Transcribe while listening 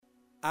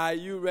Are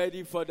you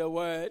ready for the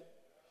word?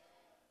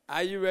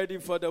 Are you ready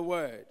for the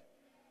word?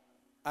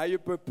 Are you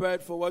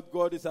prepared for what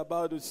God is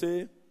about to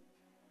say?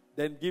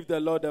 Then give the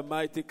Lord a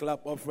mighty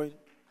clap offering.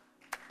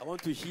 I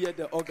want to hear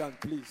the organ,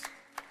 please.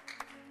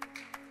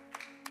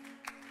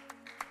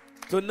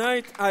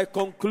 Tonight I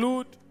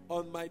conclude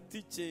on my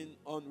teaching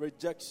on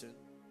rejection.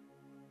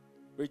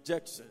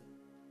 Rejection.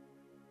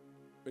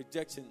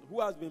 Rejection.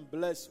 Who has been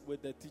blessed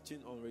with the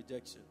teaching on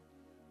rejection?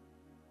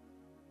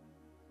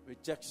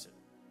 Rejection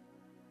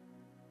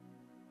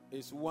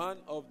is one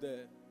of the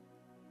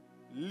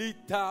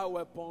lethal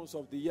weapons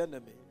of the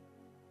enemy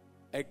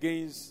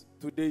against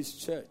today's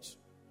church.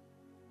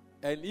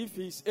 And if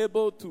he's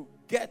able to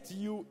get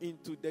you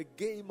into the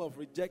game of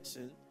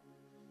rejection,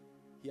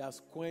 he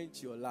has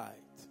quenched your light.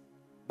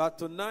 But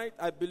tonight,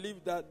 I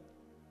believe that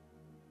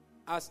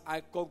as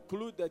I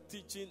conclude the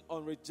teaching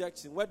on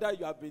rejection, whether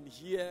you have been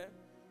here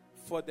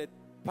for the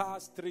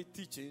past 3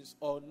 teachings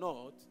or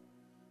not,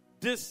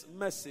 this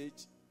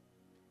message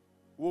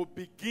will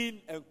begin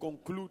and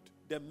conclude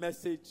the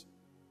message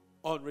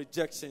on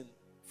rejection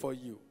for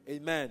you.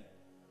 Amen.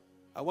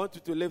 I want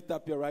you to lift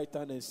up your right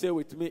hand and say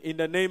with me, in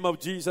the name of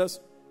Jesus.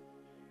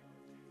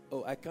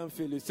 Oh, I can't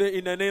feel it. Say,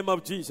 in the name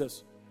of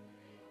Jesus,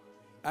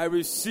 I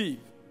receive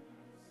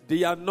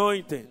the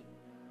anointing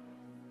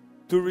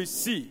to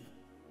receive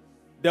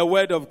the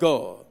word of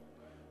God.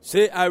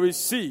 Say, I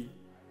receive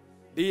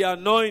the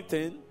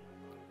anointing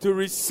to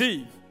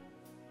receive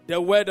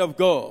the word of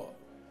God.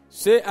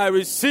 Say, I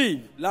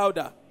receive,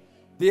 louder,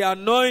 the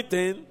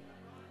anointing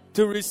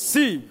to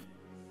receive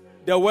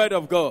the word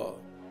of God.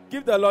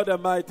 Give the Lord a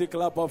mighty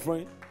clap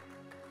offering.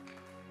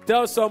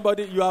 Tell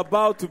somebody you are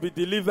about to be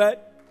delivered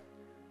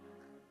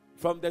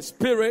from the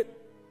spirit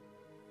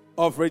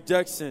of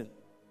rejection.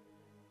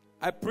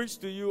 I preach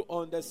to you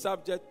on the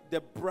subject,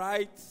 the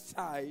bright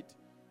side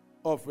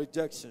of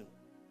rejection.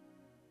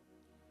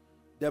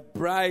 The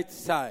bright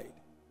side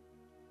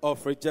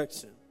of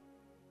rejection.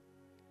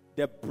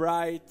 The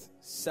bright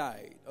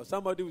side. Or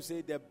somebody will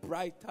say the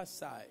brighter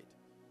side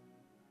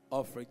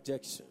of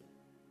rejection.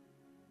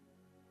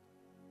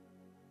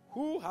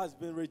 Who has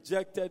been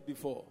rejected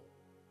before?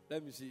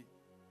 Let me see.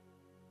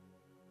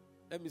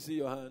 Let me see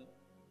your hand.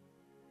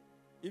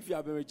 If you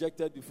have been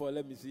rejected before,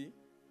 let me see.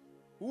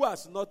 Who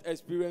has not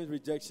experienced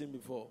rejection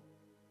before?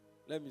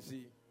 Let me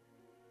see.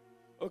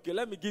 Okay,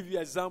 let me give you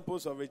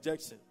examples of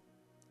rejection.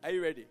 Are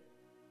you ready?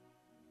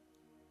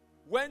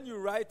 When you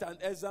write an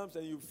exam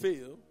and you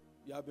fail,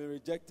 you have been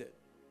rejected.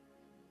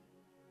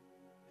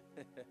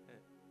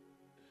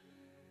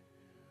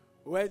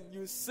 When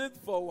you sit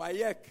for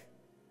WAEC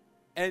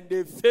and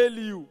they fail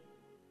you,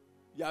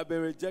 you have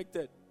been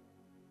rejected.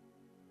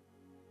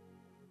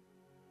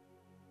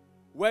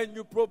 When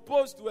you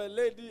propose to a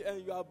lady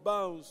and you are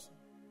bounced,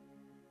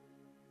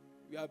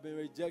 you have been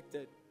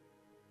rejected.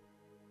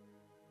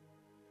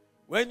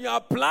 When you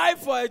apply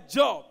for a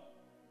job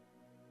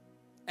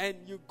and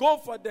you go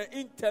for the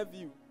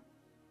interview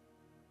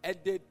and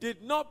they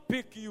did not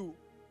pick you,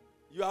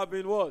 you have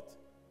been what?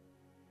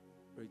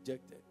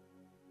 Rejected.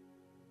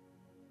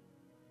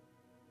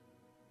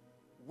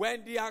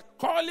 When they are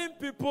calling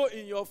people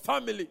in your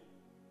family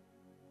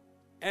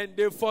and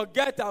they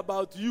forget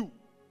about you,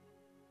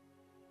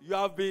 you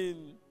have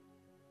been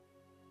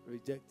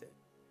rejected.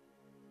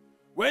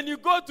 When you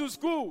go to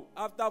school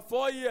after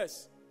 4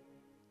 years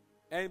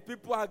and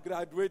people are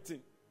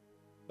graduating,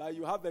 but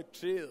you have a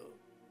trail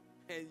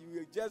and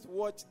you just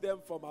watch them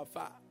from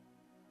afar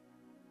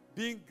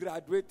being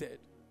graduated,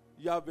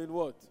 you have been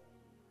what?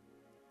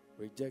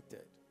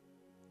 Rejected.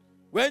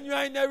 When you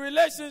are in a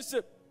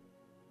relationship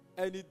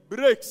and it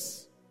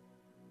breaks,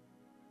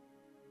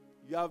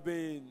 you have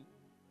been.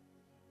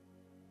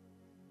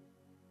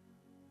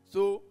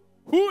 So,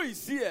 who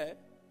is here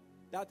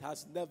that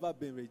has never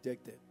been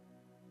rejected?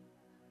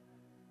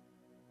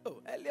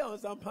 Oh, earlier on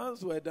some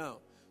hands were down.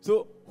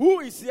 So,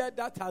 who is here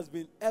that has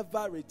been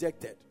ever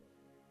rejected?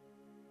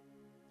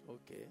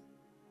 Okay.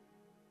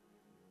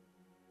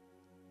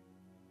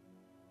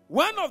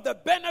 One of the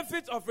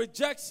benefits of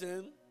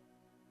rejection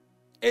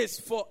is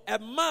for a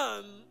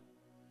man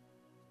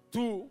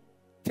to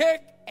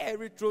take a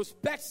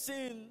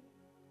retrospection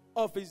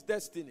of his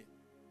destiny.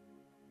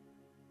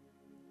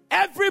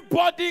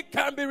 Everybody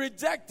can be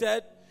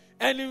rejected,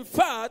 and in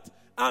fact,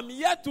 I'm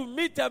yet to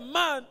meet a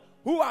man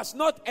who has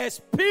not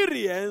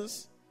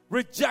experienced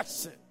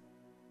rejection.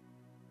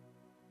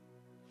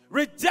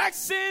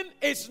 Rejection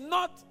is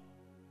not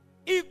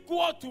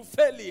equal to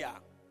failure.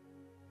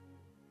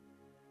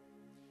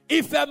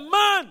 If a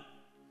man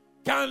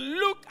can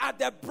look at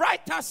the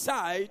brighter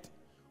side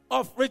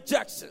of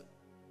rejection,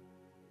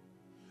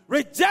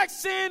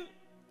 rejection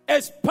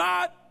is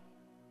part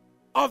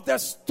of the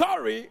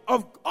story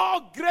of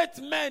all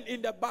great men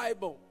in the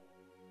Bible.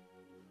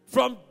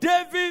 From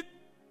David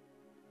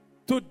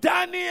to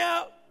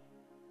Daniel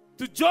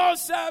to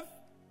Joseph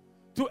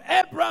to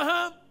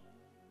Abraham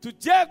to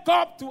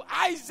Jacob to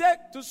Isaac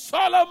to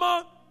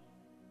Solomon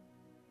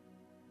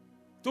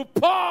to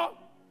Paul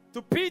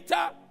to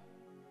Peter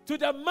to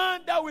the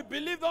man that we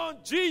believe on,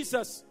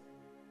 Jesus.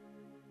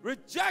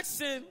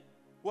 Rejection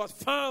was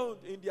found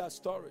in their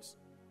stories.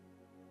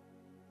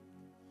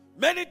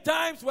 Many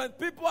times when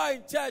people are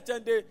in church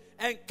and they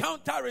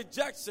encounter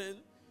rejection,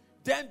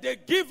 then they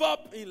give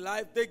up in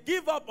life. They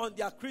give up on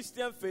their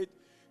Christian faith.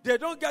 They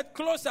don't get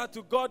closer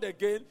to God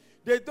again.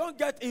 They don't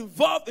get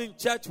involved in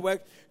church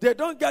work. They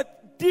don't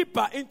get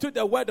deeper into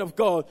the Word of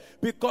God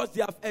because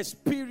they have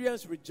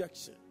experienced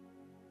rejection.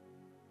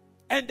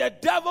 And the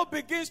devil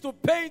begins to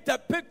paint a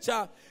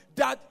picture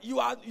that you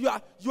are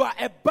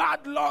a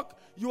bad luck,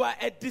 you are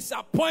a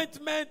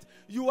disappointment,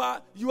 you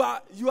are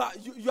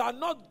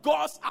not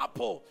God's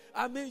apple.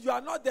 I mean, you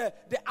are not the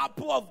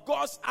apple of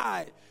God's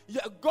eye.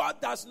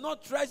 God does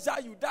not treasure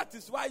you. That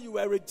is why you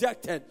were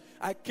rejected.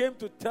 I came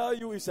to tell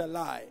you it's a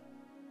lie.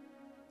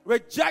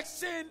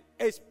 Rejection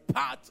is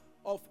part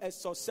of a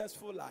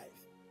successful life.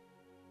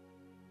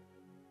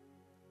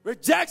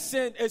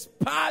 Rejection is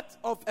part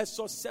of a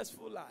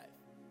successful life.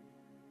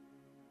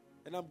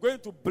 And I'm going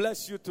to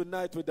bless you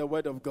tonight with the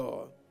word of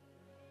God.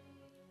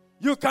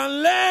 You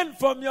can learn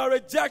from your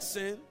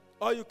rejection,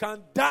 or you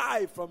can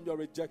die from your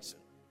rejection.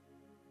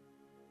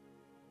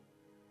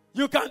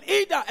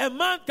 A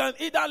man can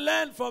either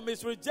learn from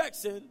his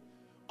rejection,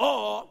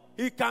 or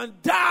he can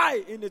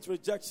die in its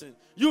rejection.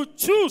 You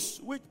choose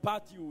which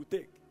path you will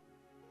take.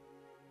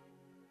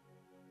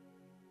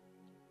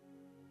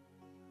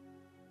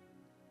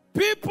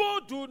 People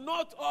do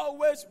not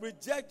always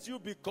reject you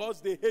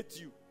because they hate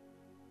you.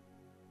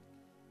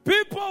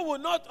 People will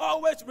not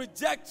always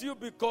reject you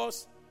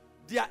because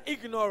they are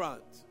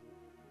ignorant.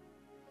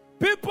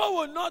 People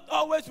will not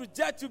always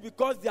reject you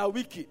because they are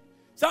wicked.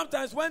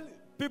 Sometimes when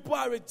people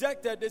are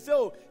rejected, they say,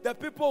 oh, the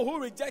people who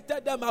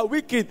rejected them are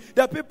wicked.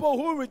 The people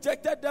who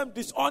rejected them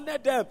dishonor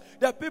them.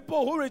 The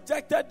people who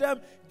rejected them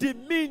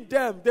demean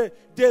them.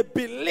 They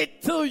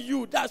belittle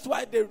you. That's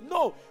why they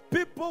know.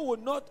 People will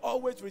not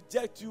always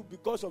reject you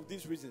because of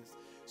these reasons.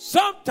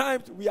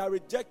 Sometimes we are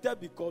rejected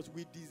because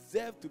we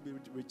deserve to be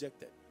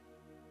rejected.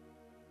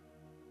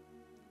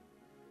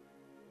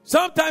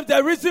 Sometimes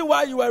the reason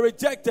why you were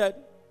rejected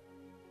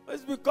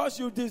is because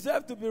you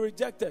deserve to be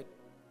rejected.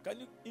 Can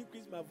you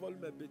increase my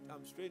volume a bit?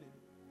 I'm straining.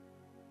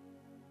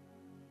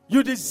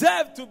 You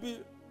deserve to be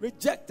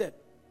rejected.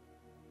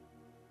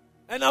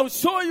 And I'll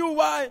show you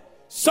why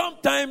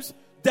sometimes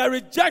the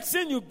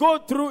rejection you go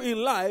through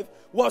in life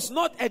was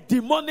not a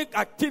demonic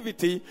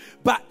activity,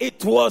 but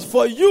it was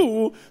for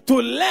you to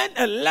learn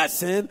a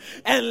lesson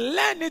and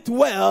learn it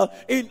well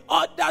in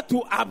order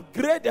to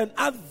upgrade and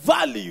add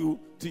value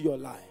to your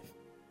life.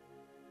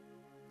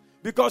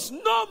 Because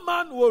no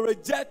man will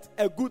reject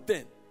a good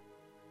thing.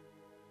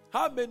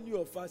 How many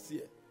of us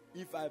here,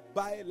 if I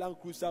buy Land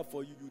Cruiser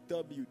for you, you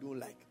tell me you don't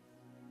like?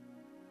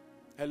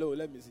 Hello,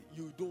 let me see.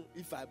 You don't.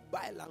 If I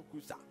buy Land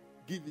Cruiser,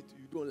 give it,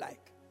 you don't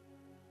like.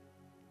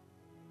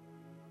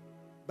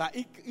 But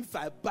if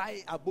I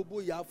buy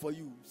Aboboya for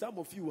you, some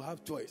of you will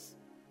have choice.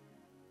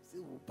 Say,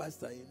 oh,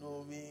 Pastor, you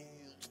know me,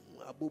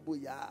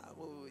 Aboboya.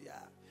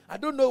 I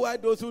don't know why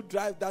those who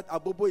drive that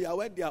Aboboya,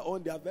 when they are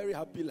on, they are very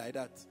happy like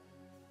that.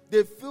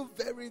 They feel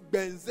very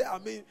benze. I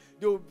mean,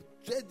 they will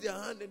stretch their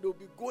hand and they'll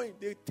be going.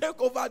 They take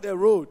over the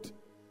road.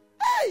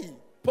 Hey,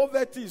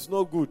 poverty is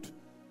not good.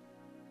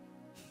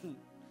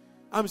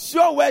 I'm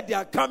sure where they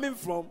are coming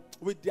from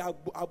with their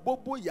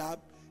Aboboya,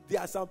 there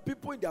are some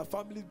people in their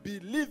family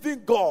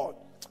believing God.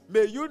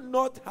 May you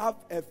not have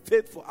a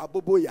faith for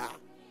Aboboya.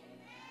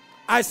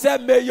 I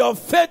said, may your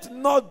faith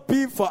not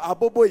be for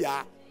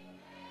Aboboya.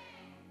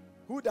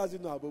 Who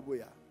doesn't know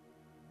Aboboya?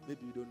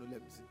 Maybe you don't know.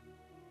 Let me see.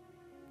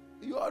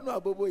 You all know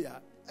Aboboya.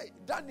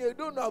 Daniel, you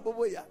don't know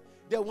Aboboya.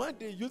 The one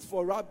they use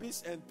for rubbish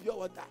and pure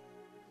water.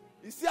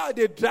 You see how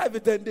they drive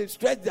it and they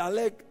stretch their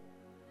leg.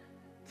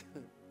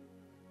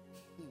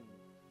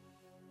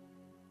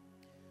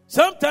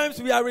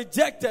 Sometimes we are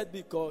rejected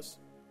because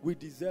we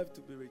deserve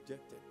to be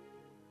rejected.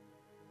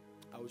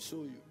 I will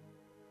show you.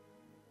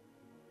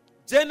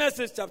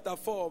 Genesis chapter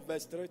 4,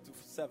 verse 3 to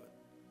 7.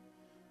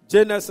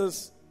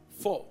 Genesis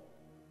 4,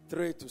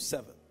 3 to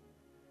 7.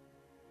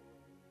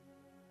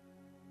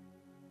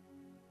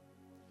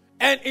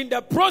 And in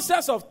the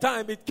process of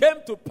time, it came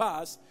to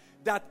pass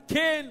that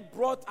Cain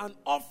brought an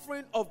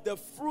offering of the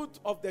fruit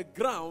of the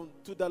ground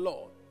to the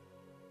Lord.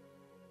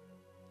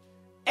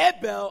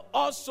 Abel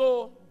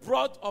also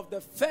brought of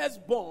the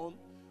firstborn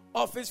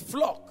of his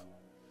flock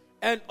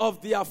and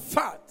of their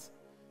fat.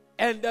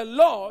 And the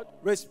Lord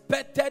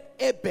respected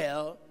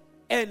Abel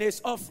and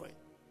his offering.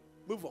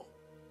 Move on.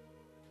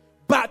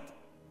 But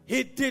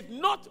he did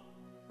not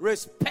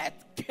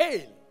respect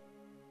Cain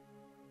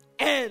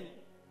and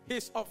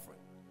his offering.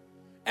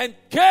 And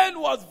Cain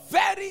was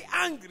very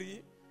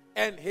angry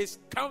and his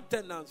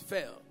countenance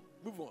fell.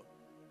 Move on.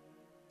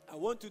 I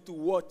want you to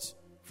watch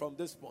from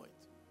this point.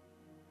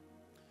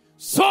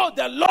 So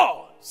the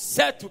Lord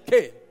said to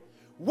Cain,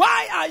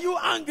 why are you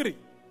angry?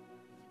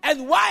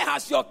 And why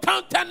has your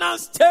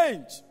countenance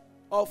changed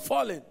or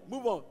fallen?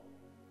 Move on.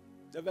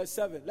 The verse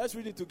 7. Let's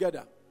read it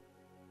together.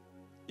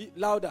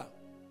 Louder.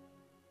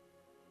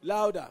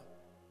 Louder.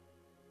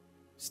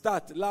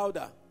 Start.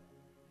 Louder.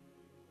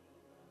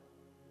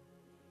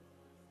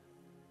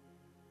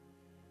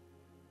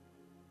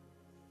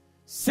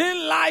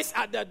 Sin lies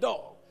at the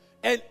door,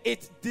 and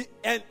its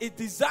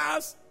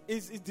desire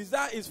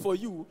is for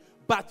you,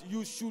 but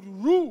you should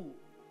rule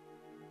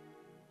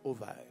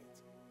over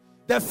it.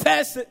 The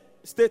first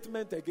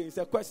statement again is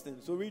a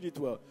question, so read it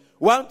well.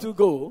 1 to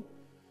go.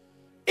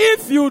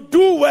 If you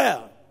do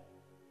well,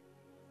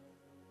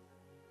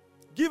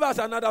 give us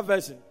another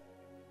version.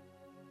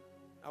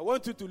 I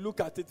want you to look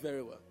at it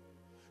very well.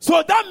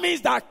 So that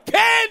means that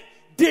Cain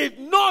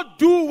did not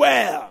do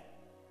well.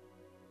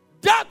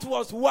 That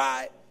was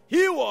why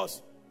he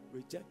was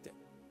rejected.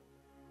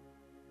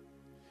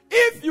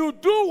 If you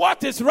do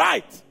what is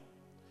right,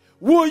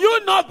 will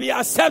you not be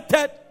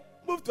accepted?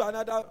 Move to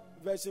another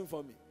version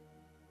for me.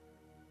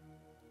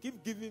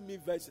 Keep giving me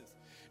versions.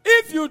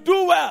 If you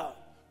do well,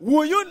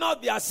 will you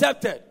not be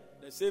accepted?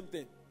 The same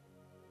thing.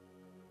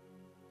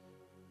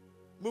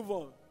 Move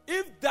on.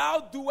 If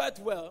thou doest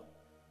well,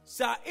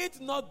 shall it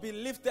not be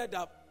lifted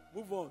up?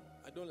 Move on.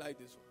 I don't like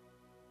this one.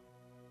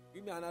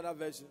 Give me another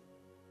version.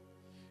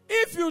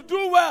 If you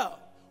do well,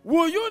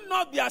 will you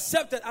not be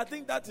accepted? I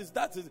think that is.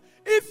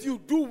 If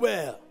you do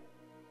well,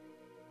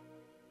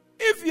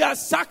 if you are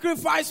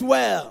sacrificed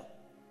well,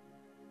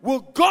 will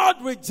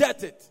God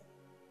reject it?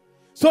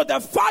 So the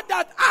fact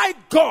that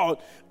God,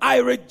 I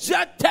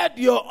rejected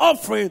your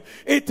offering,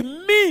 it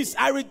means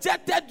I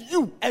rejected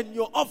you and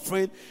your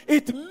offering.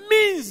 It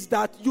means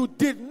that you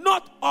did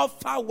not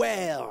offer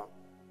well.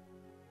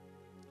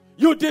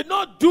 You did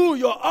not do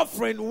your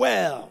offering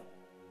well.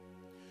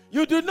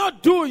 You did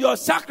not do your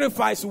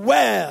sacrifice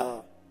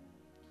well.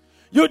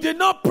 You did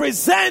not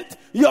present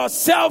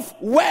yourself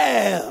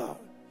well.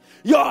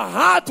 Your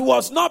heart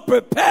was not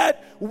prepared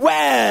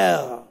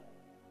well.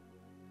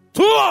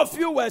 2 of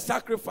you were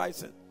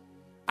sacrificing.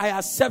 I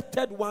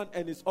accepted one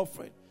and his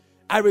offering.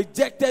 I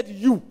rejected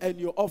you and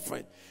your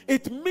offering.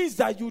 It means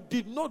that you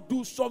did not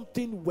do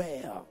something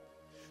well.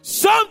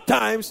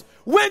 Sometimes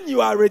when you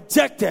are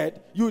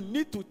rejected, you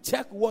need to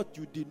check what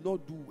you did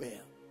not do well.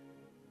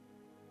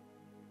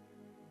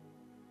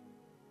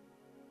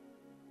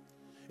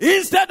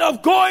 Instead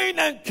of going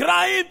and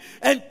crying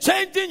and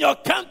changing your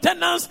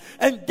countenance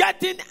and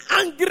getting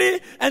angry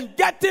and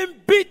getting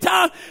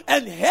bitter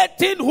and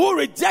hating who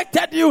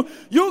rejected you,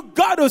 you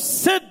got to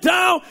sit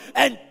down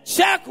and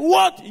check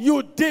what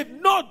you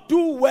did not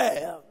do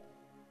well.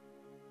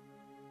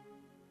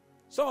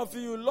 Some of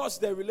you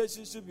lost the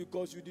relationship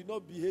because you did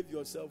not behave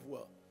yourself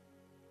well.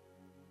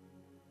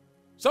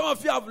 Some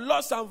of you have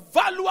lost some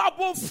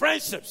valuable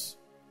friendships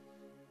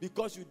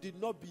because you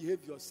did not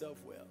behave yourself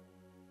well.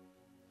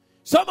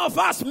 Some of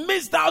us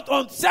missed out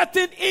on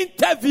certain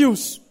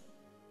interviews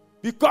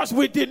because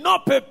we did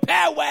not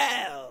prepare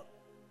well.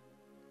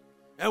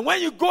 And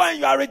when you go and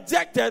you are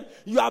rejected,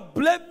 you are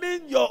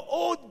blaming your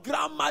old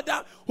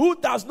grandmother who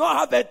does not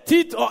have a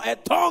teeth or a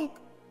tongue.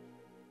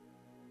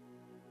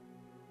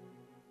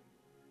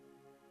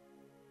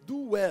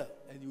 Do well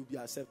and you'll be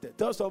accepted.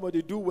 Tell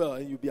somebody, do well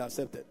and you'll be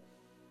accepted.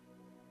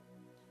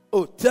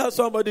 Oh, tell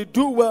somebody,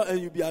 do well and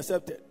you'll be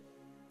accepted.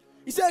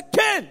 He said,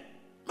 Cain,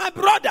 my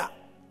brother,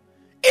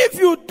 if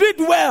you did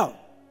well,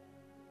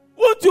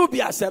 won't you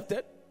be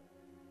accepted?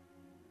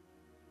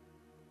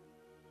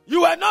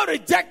 You were not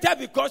rejected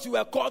because you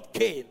were called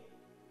Cain.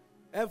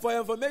 And for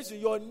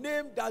information, your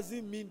name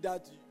doesn't mean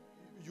that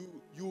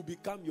you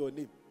become your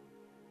name.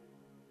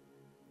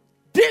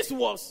 This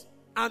was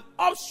an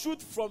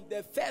offshoot from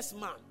the first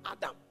man,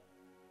 Adam.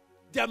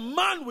 The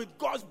man with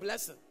God's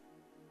blessing.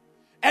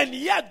 And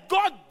yet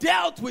God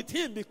dealt with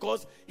him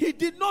because he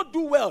did not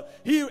do well.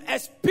 He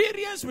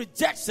experienced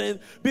rejection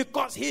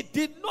because he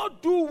did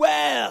not do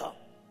well.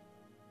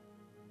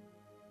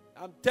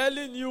 I'm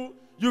telling you,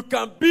 you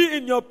can be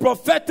in your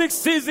prophetic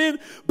season,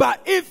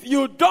 but if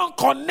you don't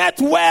connect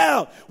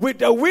well with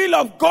the will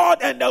of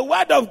God and the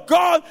word of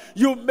God,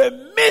 you may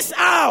miss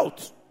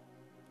out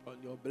on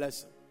your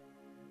blessing.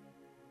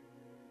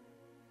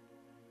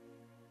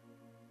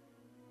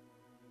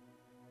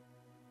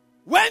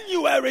 When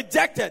you were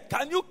rejected,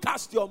 can you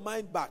cast your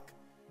mind back?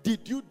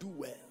 Did you do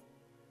well?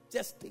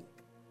 Just think.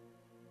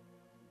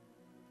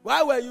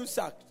 Why were you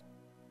sacked?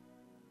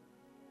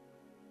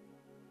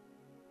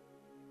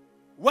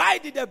 Why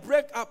did the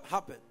breakup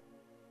happen?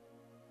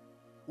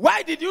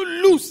 Why did you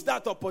lose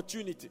that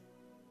opportunity?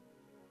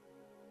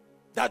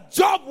 That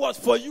job was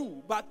for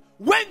you, but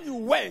when you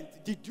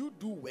went, did you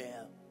do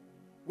well?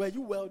 Were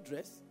you well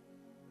dressed?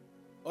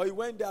 Or you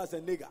went there as a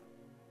nigger?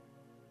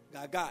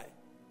 Guy.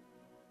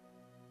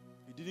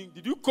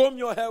 Did you comb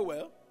your hair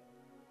well?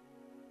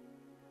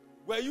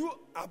 Were you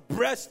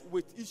abreast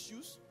with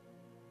issues?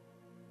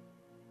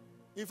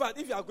 In fact,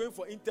 if you are going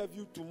for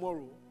interview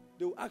tomorrow,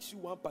 they will ask you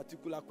one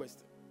particular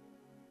question.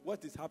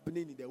 What is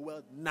happening in the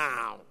world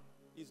now?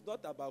 It's not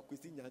about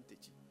Christine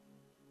Nyantechi.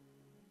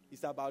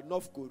 It's about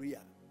North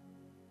Korea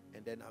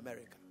and then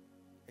America.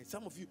 And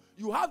some of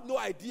you have no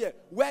idea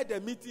where the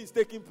meeting is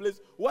taking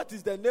place. What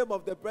is the name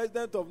of the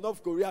president of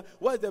North Korea?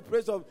 What is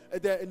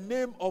the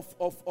name of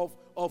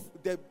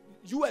the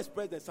U.S.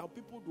 president? Some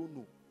people don't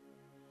know.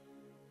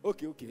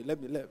 Okay.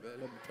 Let me try.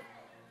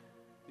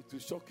 It will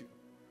shock you.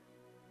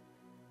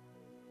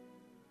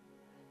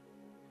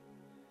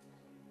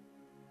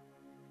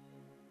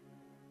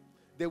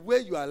 The way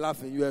you are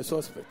laughing, you are a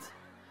suspect.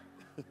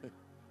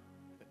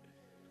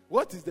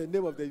 What is the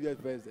name of the US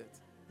president?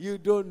 You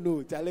don't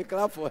know. Charlie,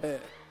 clap for her.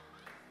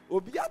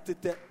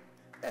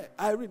 Hey,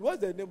 Irene,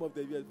 what's the name of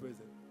the US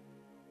president?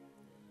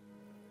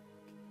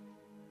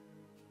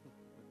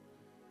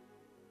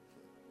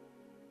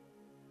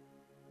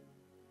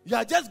 You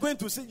are just going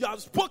to say you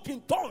have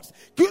spoken tongues.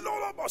 You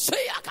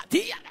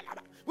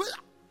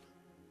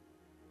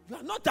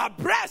are not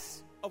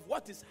abreast of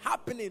what is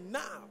happening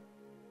now.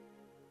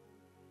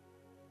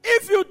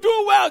 If you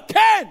do well,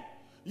 Ken,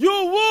 you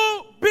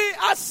will be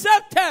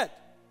accepted.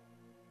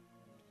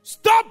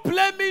 Stop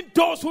blaming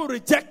those who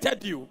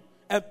rejected you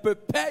and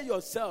prepare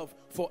yourself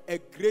for a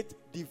great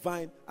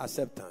divine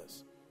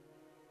acceptance.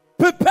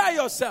 Prepare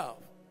yourself.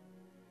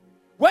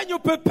 When you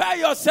prepare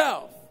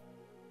yourself,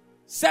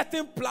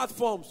 certain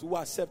platforms will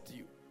accept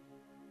you.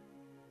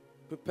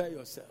 Prepare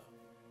yourself.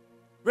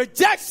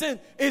 Rejection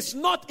is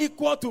not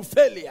equal to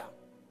failure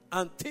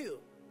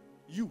until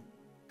you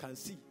can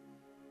see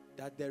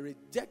that the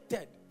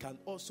rejected can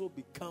also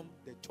become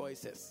the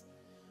choices.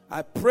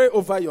 I pray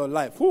over your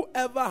life.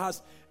 Whoever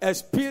has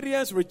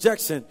experienced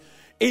rejection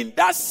in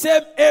that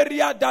same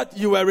area that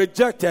you were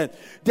rejected,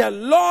 the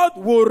Lord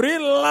will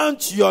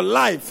relaunch your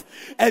life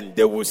and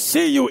they will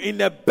see you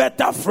in a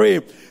better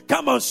frame.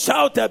 Come on,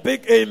 shout a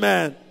big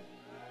amen.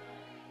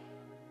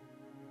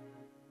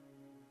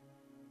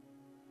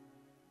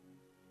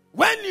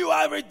 When you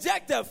are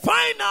rejected,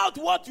 find out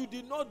what you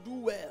did not do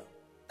well.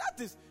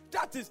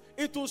 That is,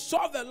 it will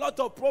solve a lot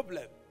of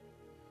problems.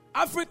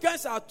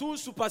 Africans are too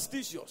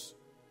superstitious.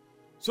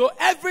 So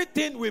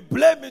everything we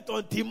blame it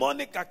on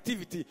demonic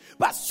activity.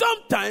 But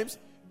sometimes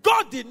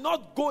God did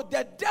not go,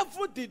 the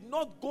devil did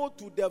not go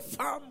to the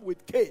farm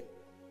with Cain.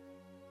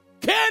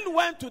 Cain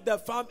went to the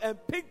farm and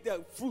picked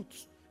the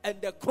fruits and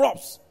the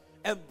crops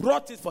and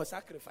brought it for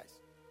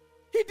sacrifice.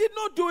 He did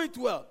not do it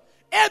well.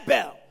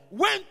 Abel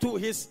went to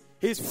his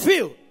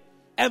field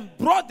and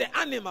brought the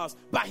animals,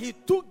 but he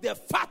took the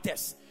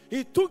fattest.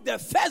 He took the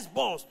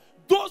firstborns,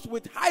 those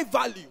with high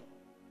value.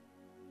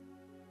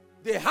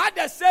 They had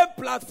the same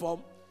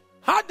platform,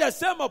 had the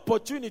same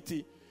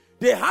opportunity.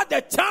 They had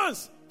the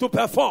chance to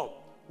perform.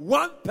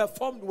 One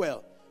performed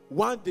well,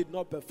 one did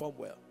not perform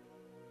well.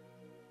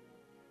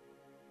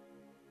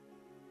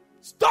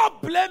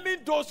 Stop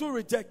blaming those who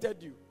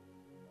rejected you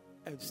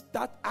and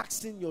start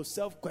asking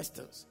yourself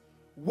questions.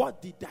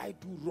 What did I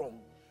do wrong?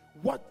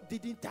 What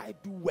didn't I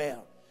do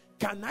well?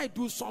 Can I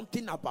do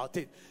something about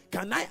it?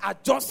 Can I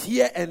adjust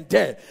here and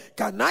there?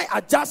 Can I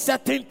adjust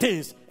certain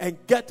things and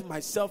get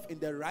myself in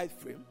the right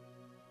frame?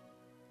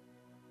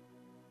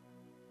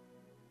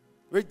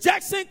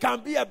 Rejection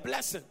can be a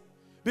blessing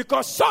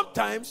because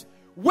sometimes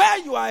where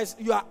you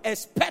are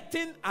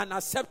expecting an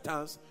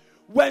acceptance,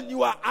 when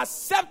you are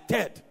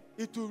accepted,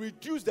 it will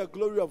reduce the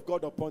glory of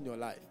God upon your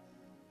life.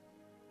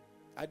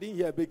 I didn't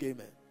hear a big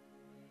amen.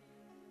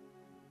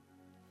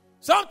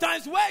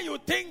 Sometimes where you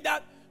think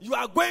that you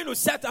are going to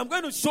set, I'm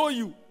going to show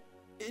you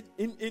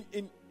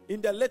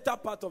in the later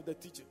part of the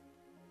teaching,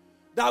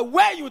 that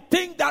where you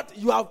think that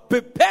you have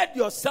prepared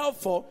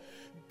yourself for,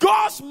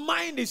 God's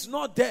mind is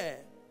not there.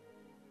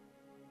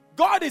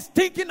 God is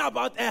thinking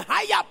about a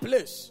higher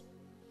place.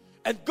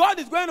 And God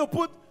is going to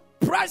put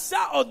pressure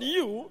on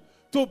you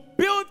to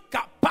build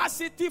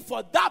capacity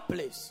for that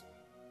place.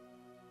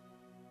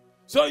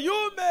 So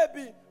you may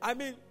be,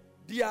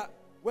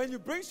 when you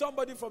bring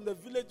somebody from the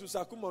village to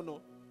Sakumono,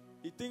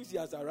 he thinks he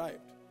has arrived.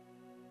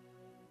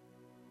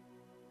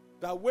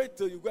 But wait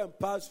till you go and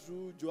pass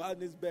through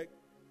Johannesburg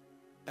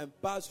and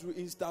pass through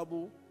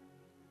Istanbul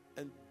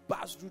and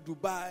pass through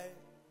Dubai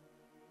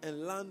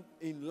and land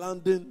in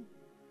London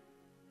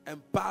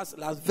and pass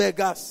Las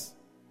Vegas.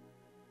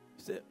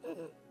 You say,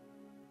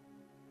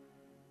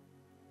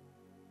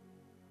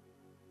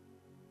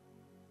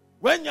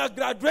 When you are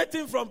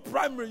graduating from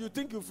primary, you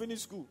think you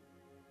finish school.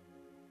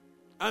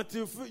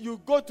 Until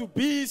you go to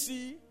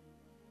BEC,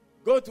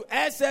 go to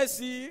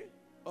SSC,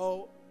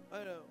 or I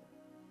don't know.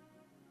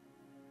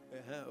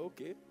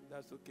 Okay,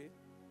 that's okay.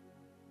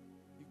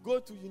 You go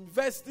to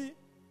university,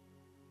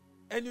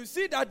 and you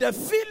see that the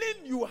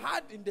feeling you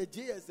had in the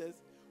JSS,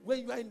 when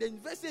you are in the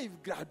university,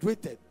 you've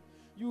graduated.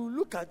 You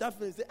look at that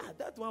and say,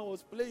 that one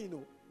was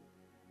playing.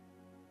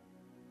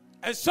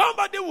 And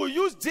somebody will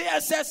use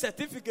JSS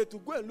certificate to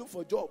go and look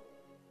for a job.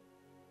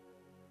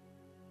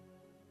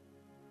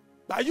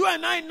 But you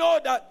and I know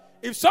that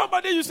if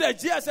somebody uses a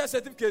JSS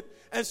certificate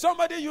and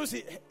somebody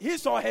uses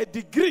his or her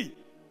degree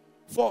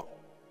for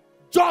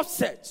job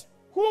search,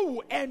 who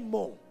will earn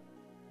more?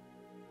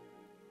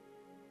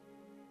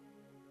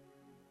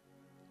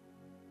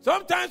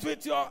 Sometimes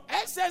with your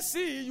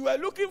SSC, you are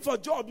looking for a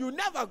job you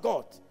never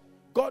got.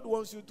 God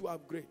wants you to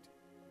upgrade.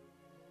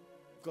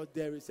 Because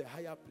there is a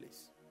higher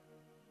place.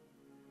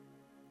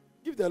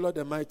 Give the Lord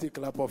a mighty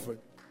clap offering.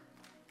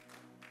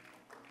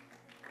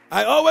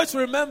 I always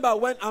remember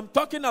when I'm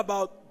talking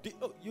about,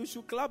 you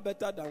should clap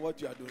better than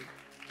what you are doing.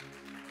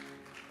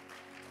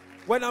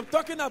 When I'm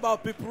talking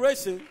about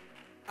preparation,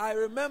 I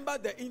remember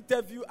the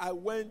interview I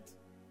went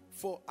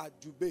for at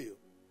Jubail.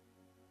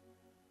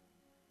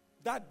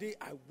 That day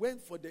I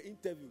went for the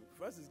interview.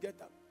 Francis, get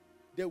up.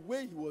 The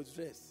way he was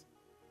dressed,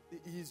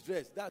 his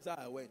dress, that's how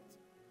I went.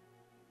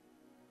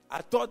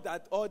 I thought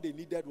that all they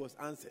needed was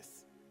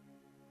answers.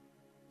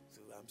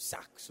 So I'm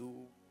shocked.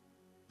 So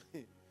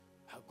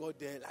I got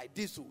there like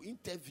this, so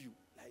interview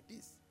like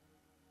this.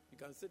 You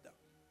can sit down.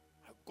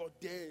 I got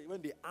there,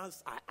 when they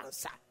answer, I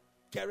answer.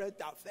 Current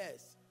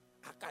affairs,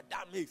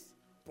 academics,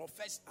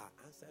 professor,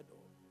 I answered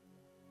all.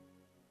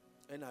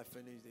 And I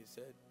finished, they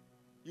said,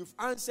 you've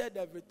answered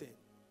everything,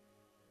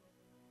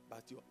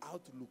 but your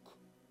outlook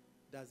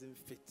doesn't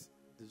fit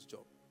this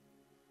job.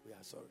 We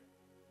are sorry.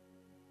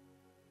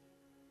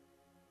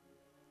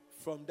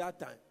 From that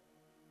time,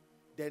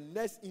 the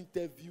next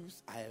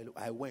interviews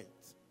I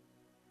went,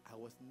 I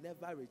was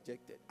never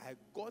rejected. I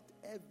got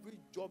every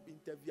job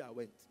interview I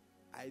went.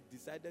 I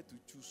decided to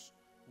choose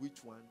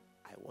which one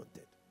I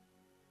wanted.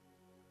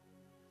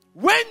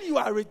 When you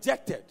are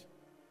rejected,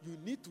 you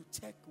need to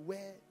check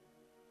where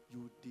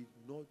you did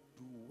not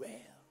do well.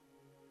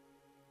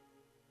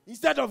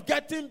 Instead of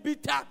getting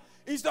bitter,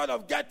 instead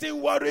of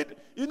getting worried,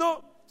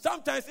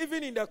 sometimes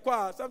even in the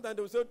choir, sometimes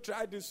they will say,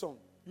 try this song.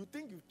 You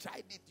think you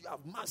tried it, you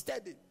have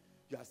mastered it.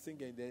 You are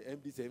singing, the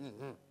MD say,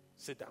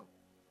 sit down.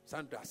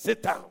 Sandra,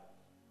 sit down.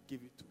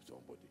 Give it to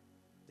somebody.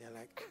 They're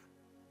like,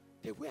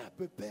 the way I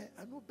prepare,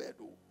 I know better.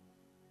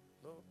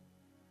 No.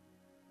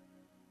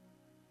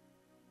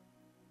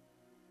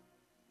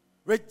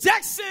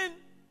 Rejection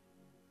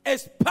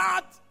is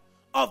part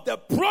of the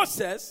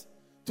process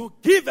to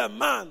give a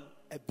man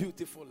a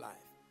beautiful life.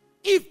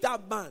 If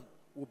that man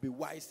will be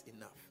wise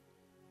enough.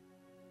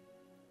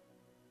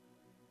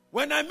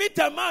 When I meet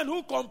a man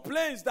who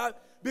complains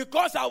that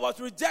because I was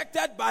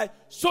rejected by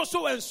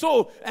so and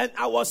so and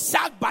I was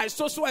sacked by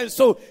so and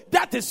so,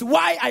 that is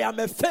why I am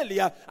a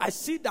failure, I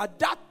see that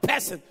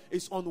person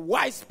is an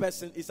unwise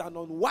person,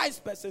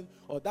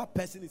 or that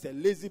person is a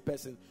lazy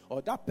person,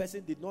 or that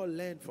person did not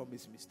learn from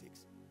his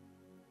mistakes.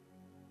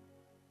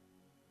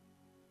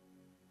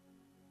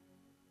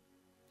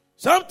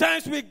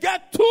 Sometimes we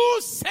get too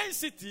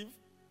sensitive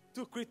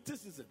to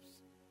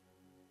criticisms.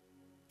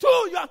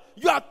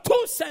 You are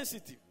too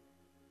sensitive.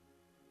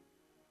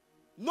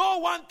 No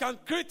one can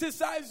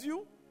criticize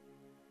you.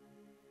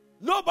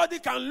 Nobody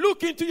can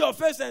look into your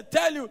face and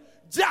tell you,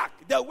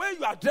 Jack, the way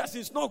you are dressed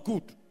is not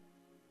good.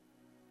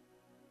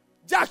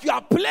 Jack, you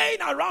are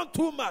playing around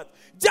too much.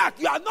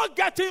 Jack, you are not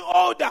getting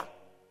older.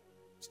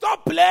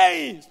 Stop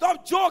playing.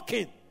 Stop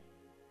joking.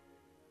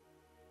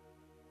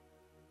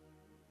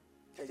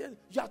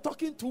 You are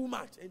talking too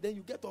much and then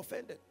you get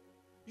offended.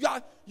 You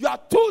are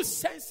too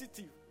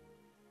sensitive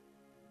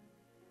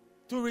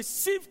to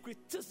receive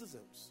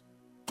criticisms,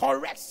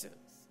 corrections.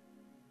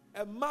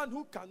 A man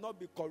who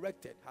cannot be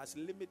corrected has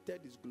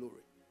limited his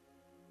glory.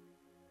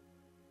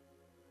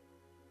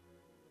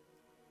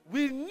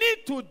 We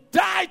need to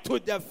die to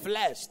the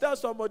flesh. Tell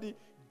somebody,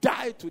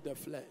 die to the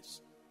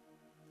flesh.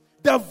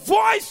 The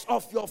voice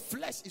of your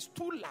flesh is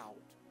too loud.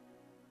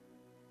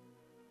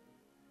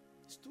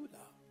 It's too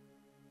loud.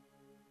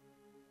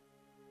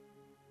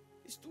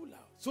 It's too loud.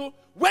 So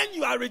when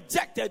you are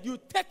rejected, you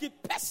take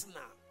it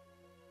personal.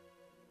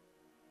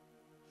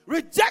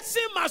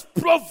 Rejection must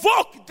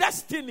provoke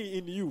destiny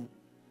in you.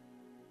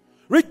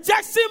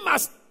 Rejection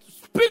must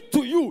speak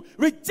to you.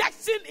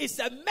 Rejection is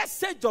a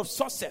message of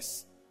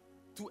success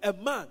to a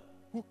man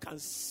who can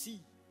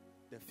see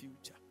the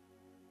future.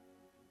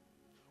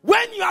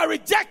 When you are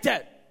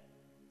rejected,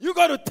 you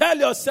got to tell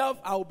yourself,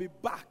 I will be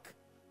back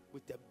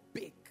with a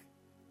big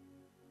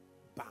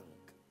bang.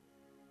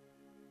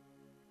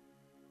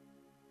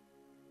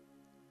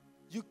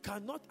 You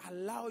cannot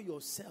allow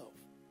yourself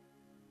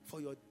for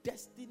your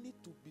destiny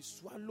to be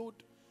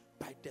swallowed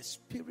by the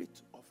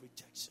spirit of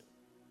rejection.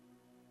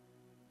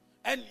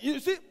 And you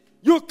see,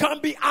 you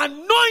can be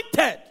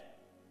anointed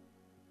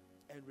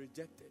and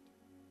rejected.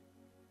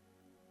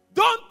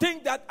 Don't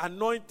think that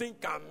anointing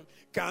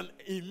can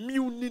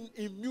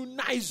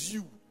immunize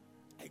you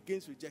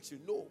against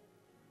rejection. No.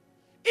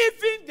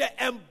 Even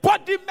the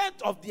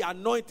embodiment of the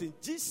anointing,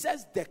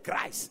 Jesus the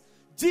Christ,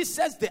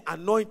 Jesus the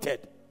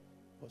anointed,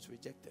 was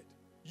rejected.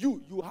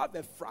 You have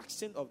a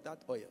fraction of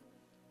that oil.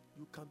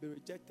 You can be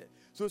rejected.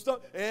 So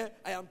stop. I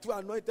am too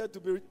anointed to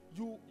be.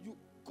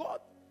 God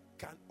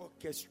can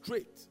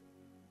orchestrate,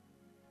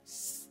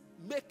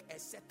 make a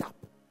setup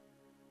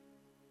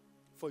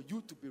for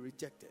you to be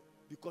rejected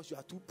because you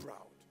are too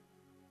proud,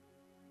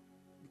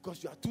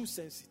 because you are too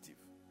sensitive,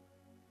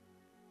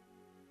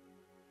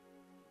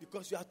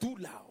 because you are too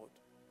loud,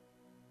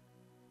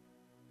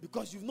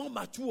 because you've not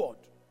matured,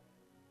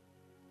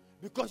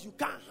 because you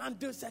can't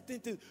handle certain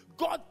things.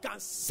 God can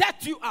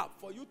set you up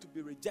for you to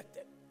be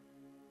rejected.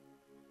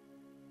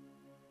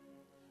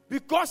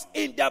 Because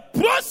in the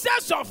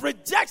process of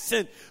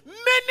rejection,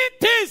 many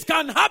things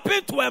can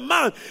happen to a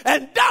man,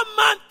 and that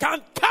man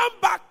can come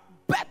back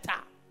better.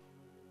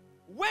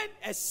 When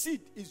a seed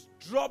is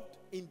dropped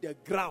in the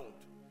ground,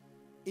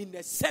 in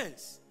a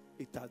sense,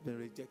 it has been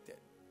rejected.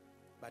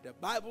 But the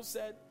Bible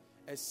said,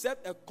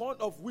 except a corn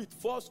of wheat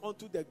falls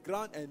onto the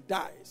ground and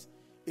dies,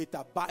 it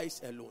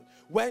abides alone.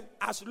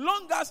 As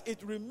long as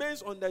it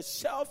remains on the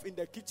shelf in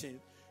the kitchen,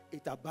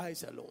 it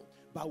abides alone.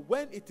 But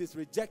when it is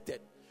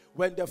rejected,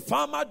 when the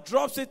farmer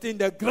drops it in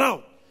the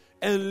ground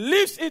and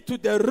leaves it to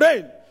the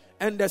rain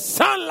and the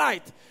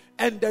sunlight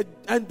and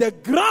the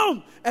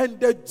ground and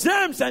the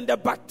germs and the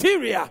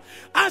bacteria,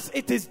 as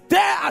it is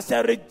there as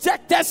a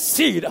rejected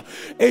seed,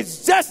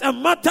 it's just a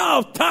matter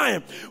of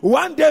time.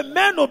 One day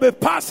men will be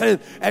passing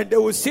and they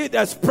will see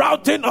the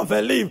sprouting of a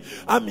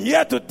leaf. I'm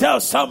here to tell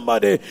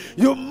somebody,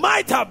 you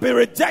might have been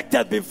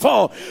rejected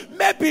before.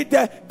 Maybe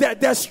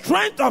the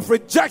strength of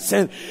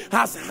rejection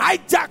has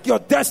hijacked your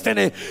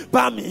destiny,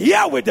 but I'm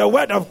here with the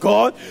word of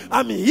God.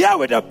 I'm here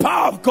with the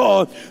power of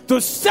God to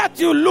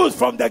set you loose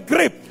from the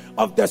grip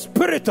of the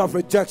spirit of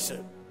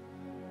rejection.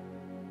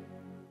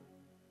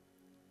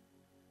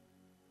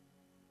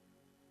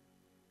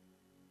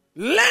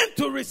 Learn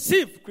to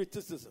receive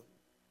criticism.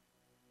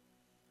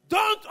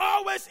 Don't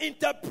always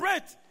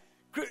interpret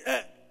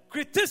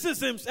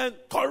criticisms and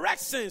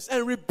corrections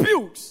and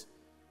rebukes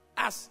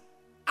as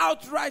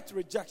outright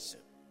rejection.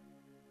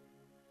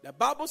 The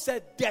Bible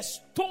said the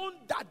stone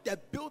that the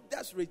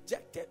builders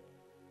rejected.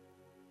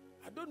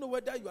 I don't know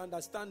whether you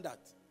understand that.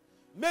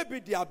 Maybe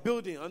they are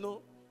building,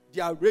 they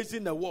are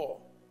raising a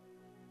wall.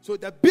 So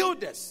the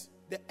builders,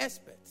 the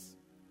experts,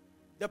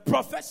 the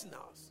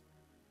professionals,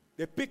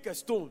 they pick a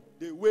stone,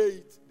 they weigh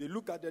it, they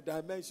look at the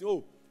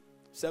dimension.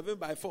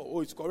 7x4.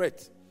 Oh, it's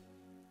correct.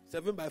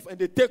 7x4. And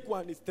they take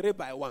one, it's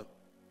 3x1.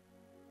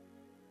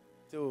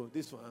 So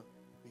this one,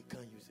 we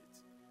can't use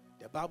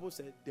it. The Bible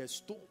said the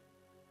stone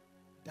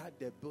that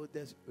the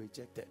builders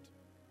rejected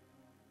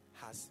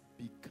has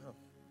become.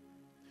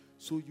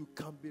 So you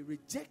can be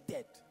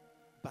rejected,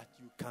 but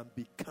you can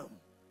become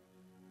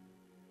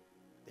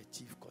the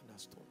chief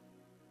cornerstone.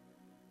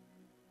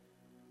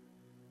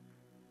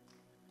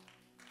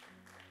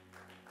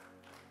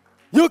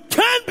 You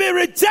can be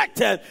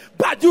rejected,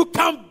 but you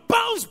can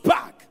bounce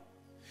back.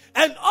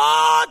 And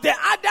all the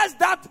others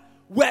that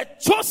were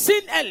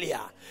chosen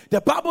earlier,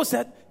 the Bible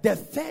said, the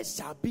first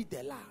shall be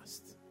the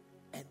last,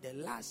 and the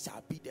last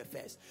shall be the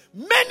first.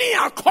 Many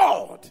are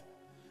called,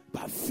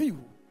 but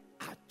few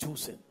are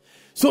chosen.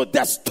 So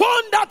the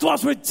stone that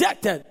was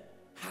rejected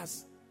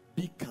has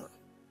become.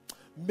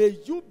 May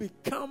you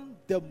become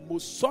the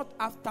most sought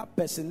after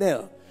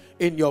personnel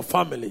in your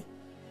family.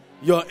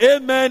 Your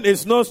amen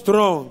is not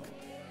strong.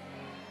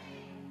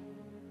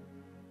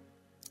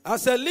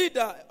 As a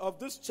leader of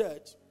this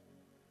church,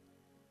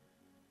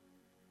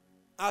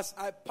 as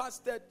I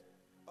pastored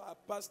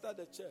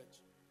the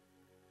church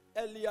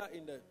earlier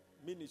in the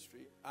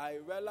ministry, I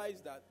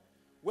realized that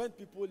when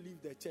people leave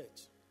the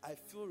church, I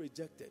feel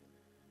rejected.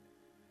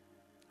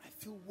 I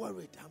feel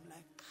worried. I'm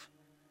like,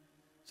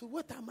 so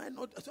what am I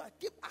not? So I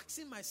keep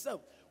asking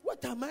myself,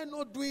 what am I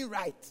not doing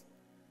right?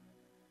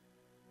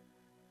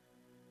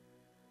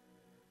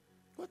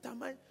 What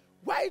am I?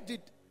 Why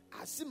did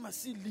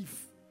Asimasi leave?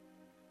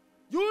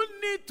 You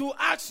need to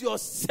ask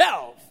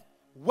yourself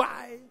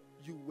why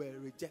you were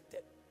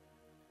rejected.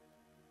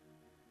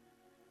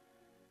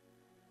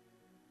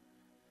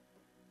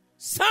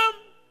 Some,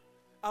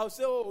 I'll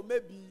say,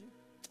 maybe,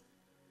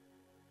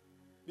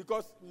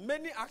 because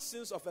many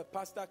actions of a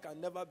pastor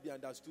can never be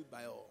understood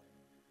by all.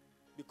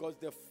 Because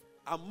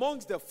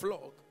amongst the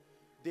flock,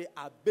 they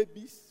are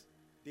babies,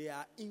 they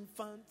are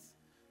infants,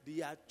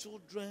 they are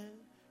children,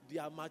 they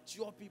are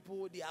mature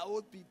people, they are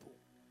old people.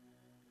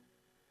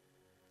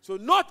 So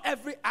not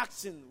every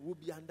action will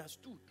be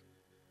understood.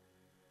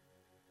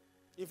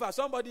 In fact,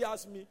 somebody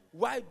asked me,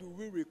 why do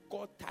we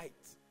record tithe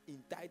in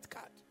tithe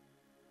card?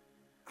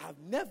 I've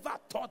never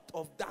thought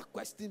of that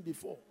question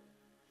before.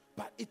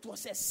 But it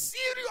was a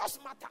serious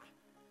matter.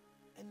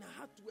 And I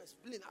had to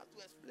explain.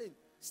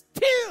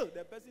 Still,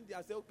 the person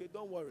there said, okay,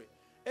 don't worry.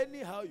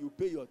 Anyhow you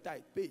pay your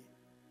tithe, pay.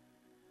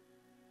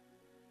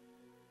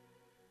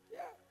 Yeah.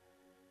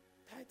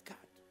 Tithe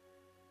card.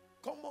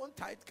 Common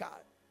tithe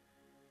card.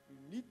 You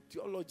need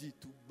theology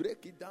to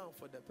break it down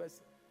for the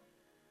person.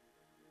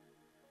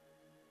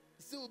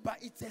 So, but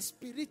it's a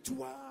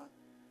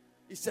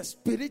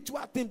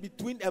spiritual thing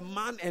between a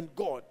man and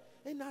God.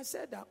 And I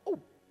said that,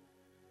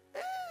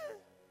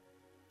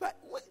 but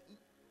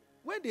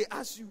when they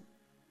ask you,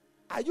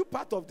 are you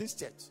part of this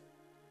church?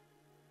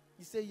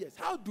 He said, yes.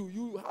 How do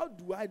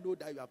I know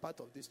that you are part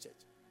of this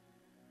church?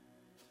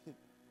 You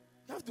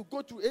have to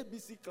go through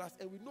ABC class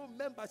and we know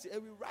membership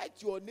and we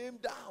write your name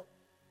down.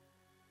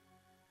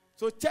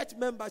 So church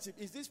membership,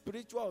 is this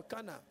spiritual or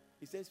carnal?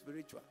 He says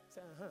spiritual. I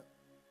said,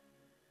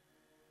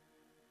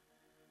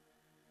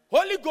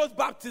 Holy Ghost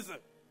baptism,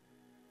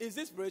 is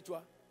this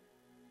spiritual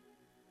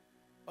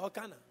or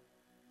carnal?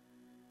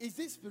 Is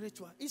this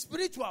spiritual? It's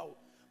spiritual.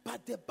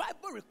 But the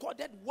Bible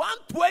recorded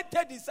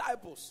 120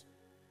 disciples.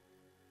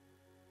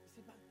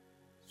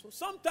 So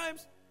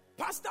sometimes,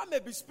 pastor may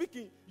be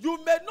speaking. You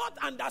may not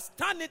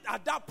understand it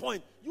at that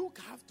point. You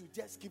have to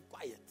just keep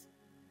quiet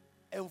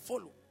and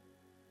follow.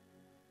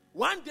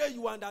 One day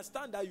you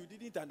understand that you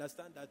didn't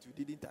understand that you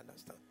didn't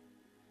understand.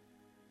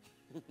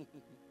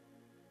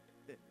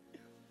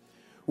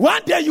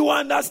 One day you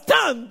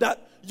understand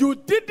that you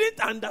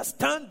didn't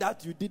understand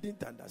that you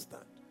didn't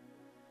understand.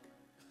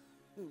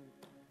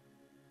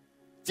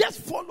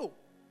 Just follow.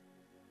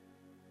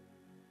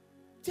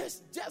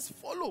 Just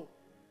follow.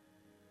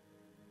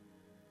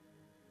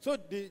 So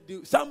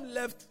some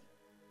left.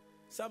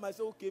 Some I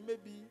said, okay,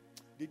 maybe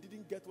they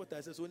didn't get what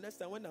I said. So next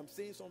time when I'm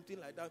saying something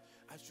like that,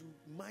 I should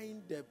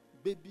mind the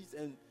babies.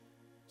 And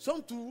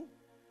some too,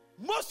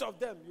 most of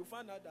them, you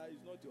find out that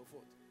it's not your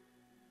fault.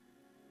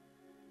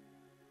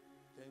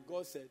 Then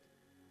God said,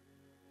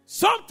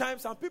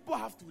 sometimes some people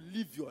have to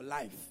live your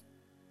life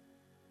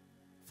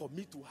for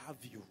me to have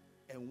you.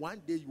 And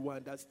one day you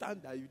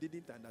understand that you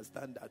didn't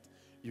understand that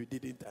you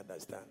didn't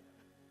understand.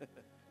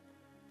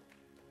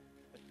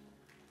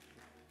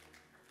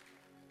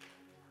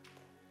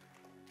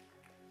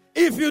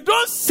 If you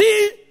don't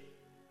see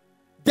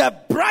the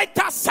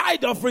brighter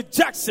side of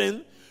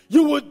rejection,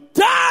 you will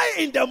die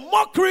in the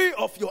mockery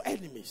of your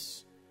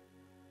enemies.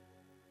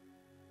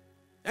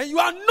 And you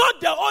are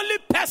not the only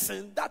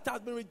person that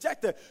has been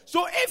rejected.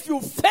 So if you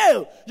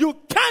fail, you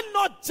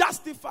cannot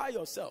justify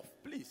yourself.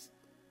 Please.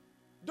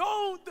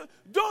 Don't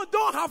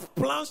have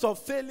plans of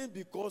failing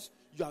because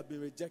you have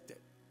been rejected.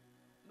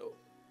 No.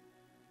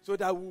 So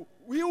that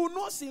we will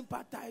not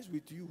sympathize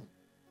with you.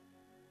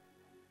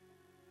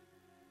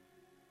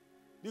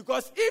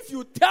 Because if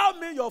you tell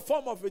me your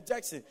form of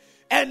rejection,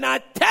 and I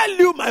tell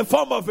you my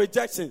form of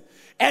rejection,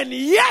 and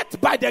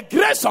yet by the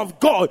grace of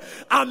God,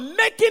 I'm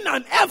making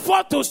an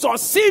effort to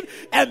succeed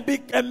and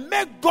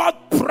make God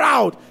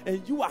proud,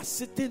 and you are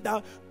sitting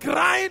down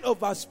crying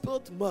over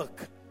spilt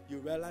milk, you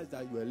realize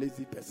that you're a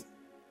lazy person.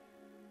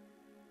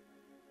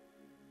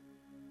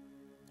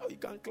 Oh, you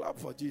can clap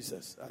for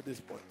Jesus at this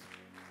point.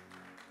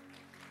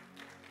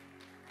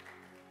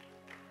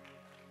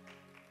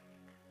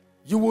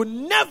 You will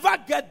never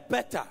get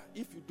better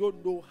if you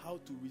don't know how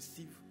to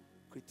receive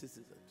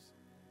criticisms.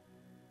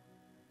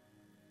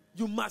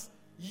 You must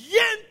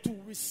yearn to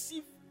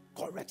receive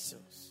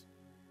corrections.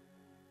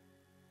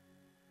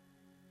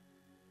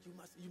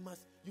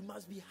 You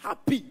must be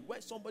happy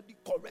when somebody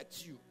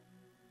corrects you.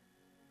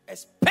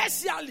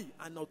 Especially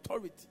an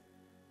authority.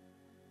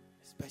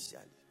 Especially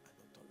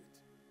an authority.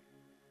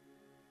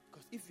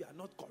 Because if you are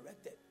not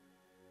corrected,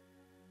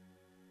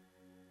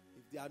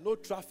 there are no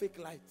traffic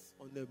lights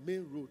on the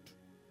main road,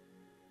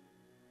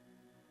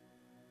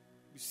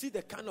 you see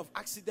the kind of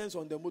accidents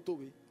on the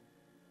motorway.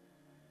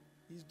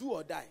 It's do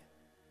or die.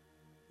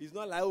 It's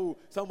not like, oh,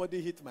 somebody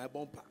hit my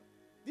bumper.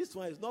 This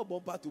one is not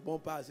bumper to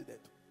bumper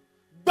accident.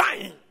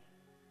 Bang!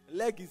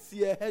 Leg is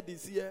here, head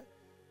is here,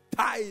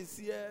 thigh is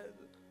here.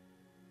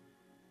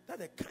 That's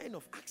the kind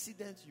of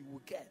accident you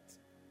will get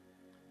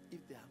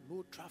if there are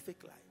no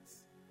traffic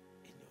lights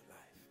in your life.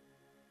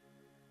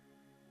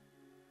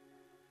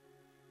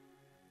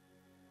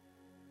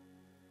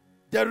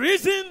 The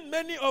reason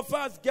many of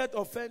us get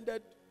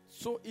offended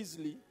so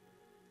easily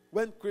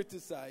when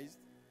criticized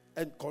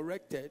and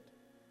corrected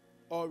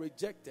or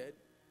rejected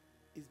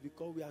is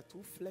because we are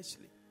too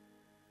fleshly.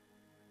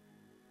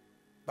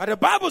 But the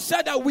Bible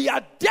said that we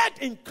are dead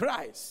in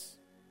Christ.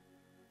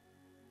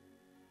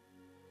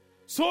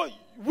 So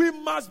we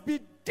must be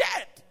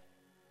dead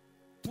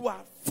to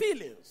our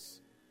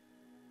feelings.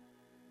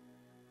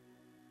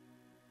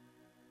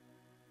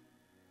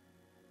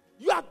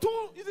 You are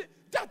too...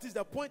 That is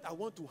the point I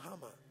want to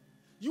hammer.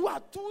 You are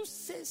too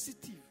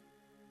sensitive.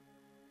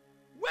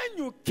 When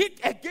you kick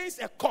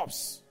against a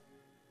corpse,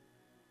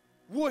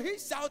 will he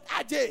shout,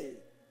 Ajay?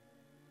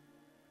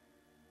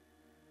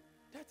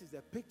 That is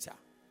the picture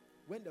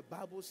when the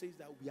Bible says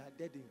that we are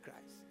dead in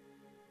Christ.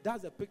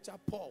 That's the picture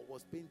Paul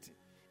was painting.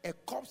 A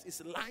corpse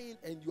is lying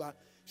and you are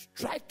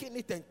striking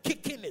it and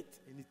kicking it,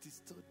 and it is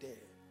still there.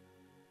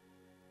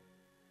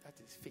 That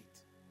is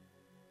faith.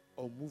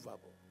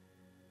 Unmovable.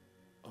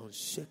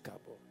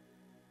 Unshakable.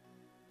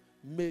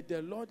 May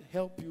the Lord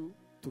help you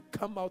to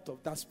come out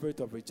of that spirit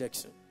of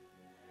rejection.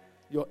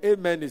 Your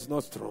amen is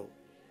not strong.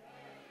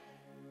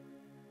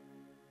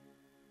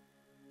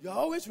 You're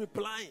always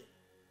replying.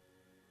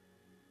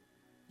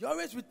 You're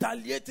always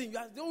retaliating.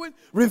 You're always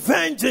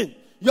revenging.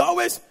 You're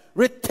always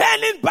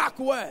returning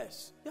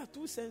backwards. You are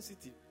too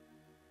sensitive.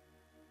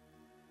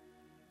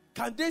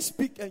 Can they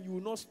speak and you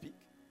will not speak?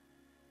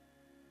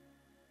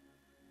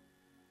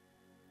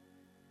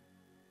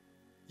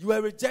 You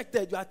were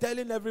rejected. You are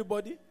telling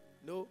everybody?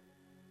 No.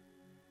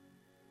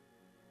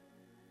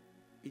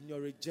 In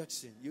your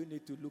rejection, you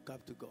need to look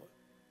up to God.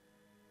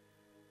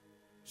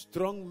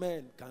 Strong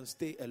men can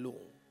stay alone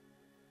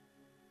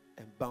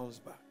and bounce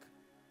back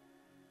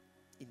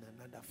in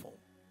another form.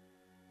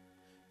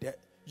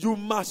 You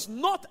must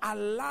not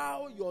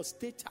allow your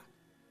stature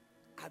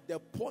at the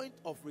point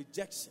of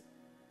rejection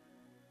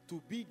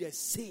to be the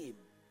same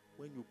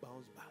when you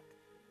bounce back.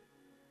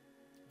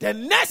 The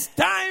next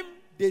time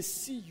they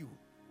see you,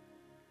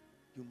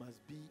 you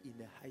must be in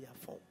a higher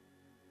form.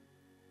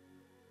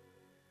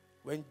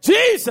 When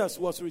Jesus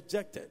was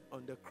rejected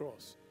on the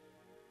cross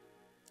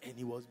and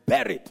he was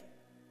buried,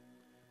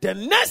 the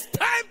next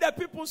time that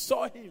people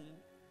saw him,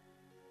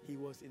 he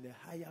was in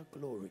a higher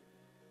glory.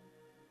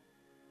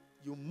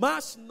 You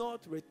must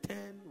not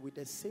return with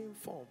the same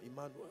form,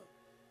 Emmanuel.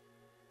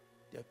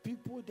 The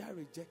people that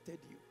rejected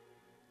you,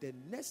 the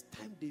next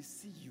time they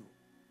see you,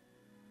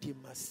 they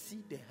must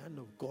see the hand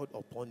of God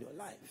upon your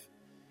life.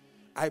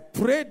 I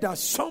pray that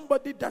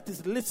somebody that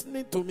is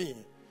listening to me,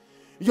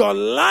 your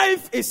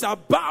life is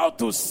about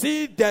to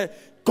see the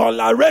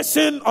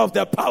coloration of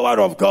the power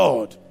of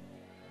God.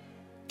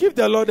 Give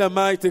the Lord a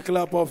mighty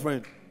clap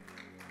offering.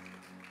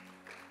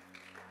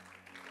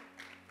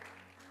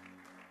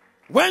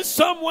 When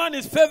someone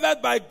is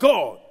favored by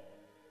God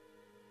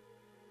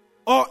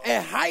or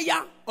a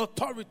higher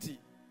authority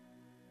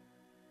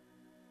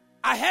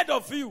ahead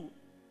of you,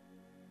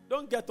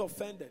 don't get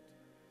offended.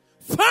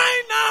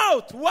 Find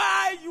out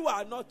why you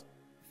are not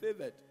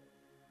favored.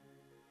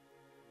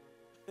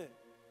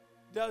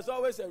 There's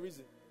always a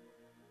reason.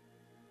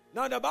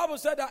 Now the Bible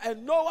said that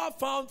and Noah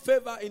found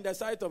favor in the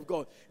sight of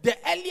God. The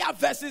earlier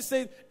verses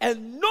say,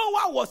 and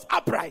Noah was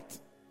upright.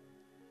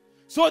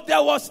 So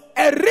there was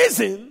a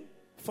reason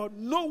for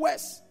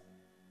Noah's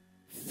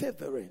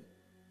favoring.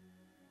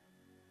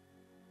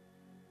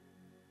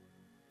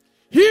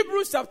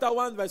 Hebrews chapter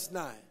 1 verse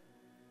 9.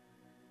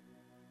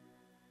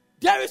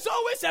 There is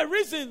always a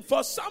reason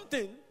for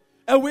something,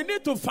 and we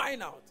need to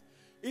find out.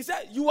 He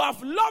said, you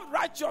have loved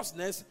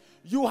righteousness,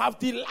 you have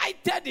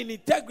delighted in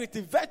integrity,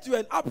 virtue,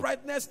 and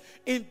uprightness,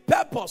 in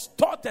purpose,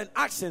 thought, and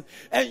action,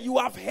 and you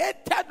have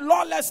hated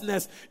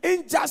lawlessness,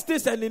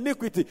 injustice, and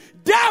iniquity.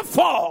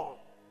 Therefore,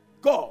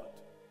 God,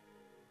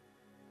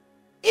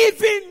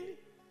 even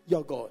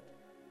your God,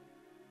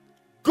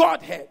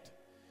 Godhead,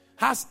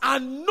 has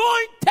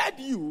anointed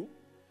you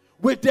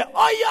with the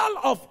oil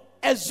of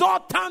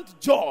exultant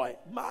joy.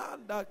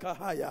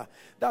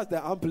 That's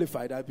the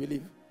Amplified, I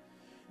believe.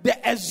 The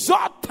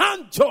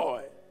exultant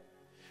joy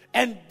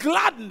and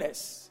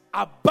gladness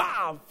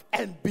above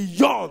and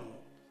beyond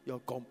your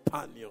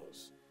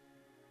companions.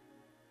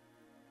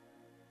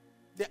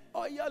 The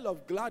oil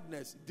of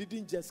gladness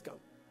didn't just come.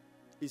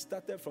 It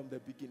started from the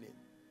beginning.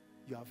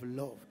 You have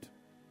loved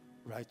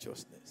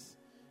righteousness.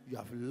 You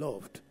have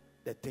loved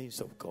the things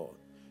of God.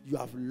 You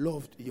have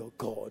loved your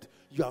God.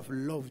 You have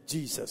loved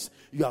Jesus.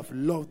 You have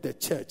loved the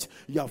church.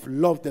 You have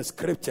loved the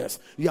scriptures.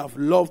 You have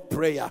loved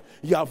prayer.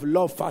 You have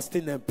loved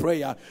fasting and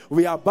prayer.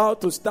 We are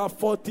about to start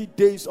 40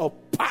 days of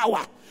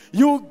power.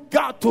 You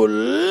got to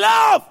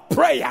love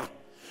prayer.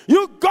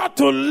 You got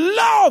to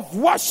love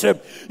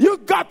worship. You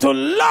got to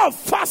love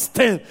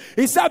fasting.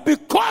 He said,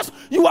 because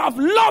you have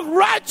loved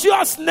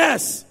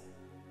righteousness.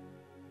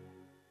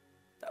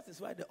 That is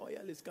why the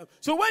oil is coming.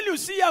 So when you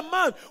see a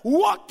man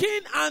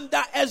walking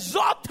under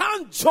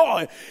exultant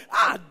joy,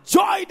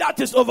 joy that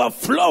is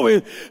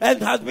overflowing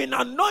and has been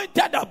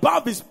anointed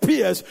above his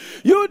peers,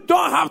 you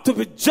don't have to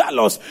be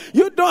jealous.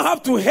 You don't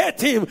have to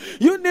hate him.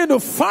 You need to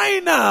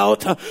find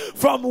out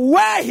from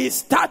where he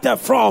started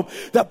from.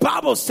 The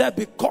Bible said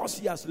because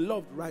he has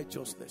loved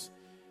righteousness.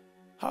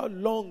 How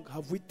long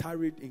have we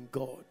tarried in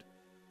God?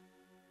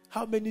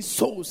 How many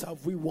souls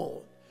have we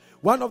won?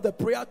 One of the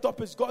prayer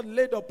topics God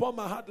laid upon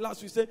my heart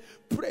last week said,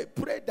 pray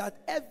that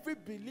every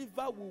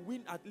believer will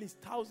win at least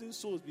 1,000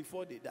 souls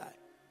before they die.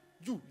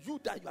 You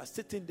that you are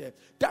sitting there,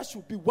 that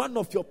should be one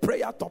of your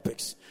prayer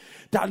topics.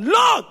 That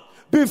Lord,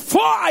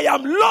 before I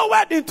am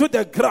lowered into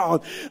the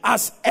ground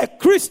as a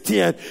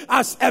Christian,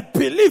 as a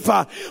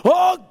believer,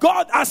 oh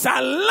God, as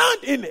I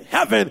land in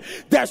heaven,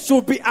 there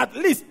should be at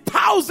least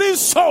 1,000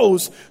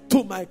 souls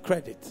to my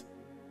credit.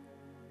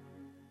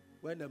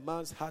 When a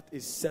man's heart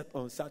is set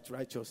on such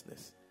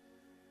righteousness,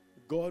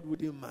 God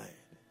wouldn't mind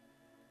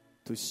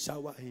to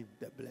shower him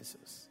the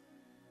blessings.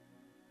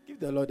 Give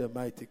the Lord a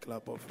mighty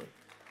clap offering.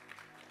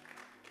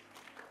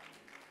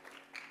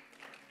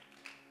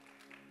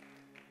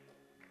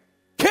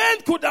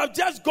 Cain could have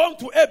just gone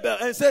to Abel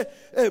and said,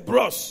 hey,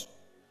 bros,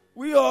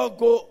 we all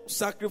go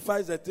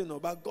sacrifice a thing,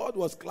 but God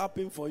was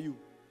clapping for you.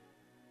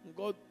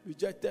 God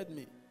rejected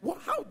me.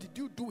 How did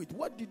you do it?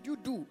 What did you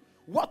do?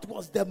 What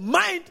was the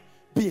mind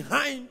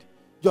behind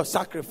your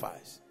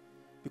sacrifice?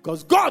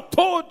 Because God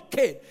told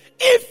Cain,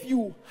 if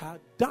you had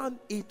done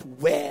it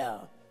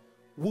well,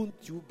 won't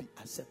you be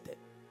accepted?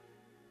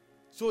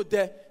 So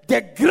the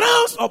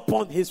grounds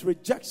upon his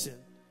rejection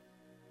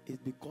is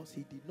because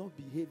he did not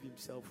behave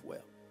himself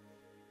well.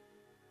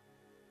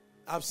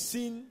 I've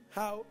seen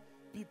how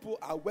people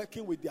are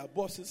working with their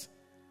bosses.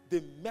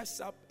 They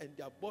mess up and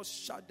their boss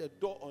shut the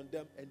door on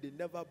them and they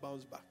never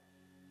bounce back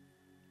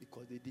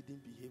because they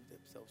didn't behave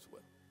themselves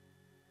well.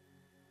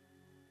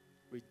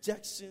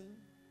 Rejection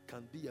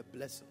can be a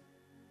blessing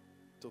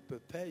to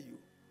prepare you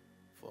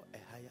for a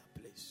higher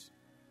place.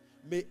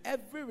 May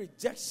every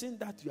rejection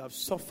that you have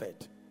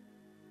suffered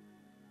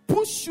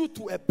push you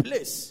to a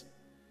place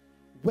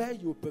where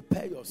you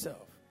prepare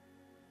yourself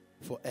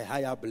for a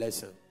higher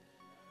blessing.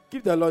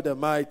 Give the Lord a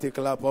mighty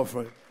clap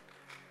offering.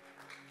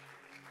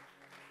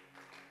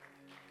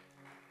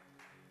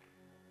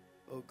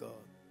 Oh God.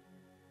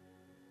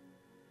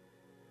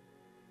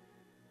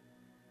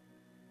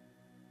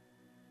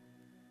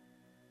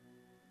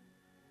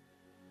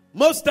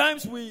 Most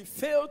times we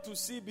fail to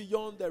see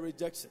beyond the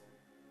rejection.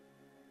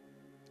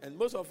 And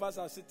most of us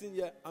are sitting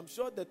here. I'm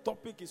sure the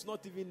topic is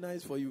not even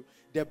nice for you.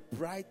 The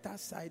brighter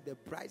side, the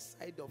bright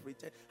side of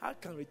rejection. How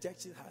can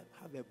rejection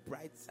have a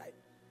bright side?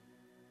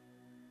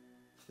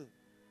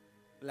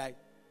 Like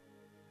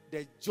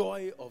the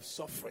joy of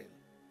suffering.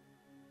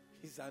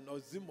 Is an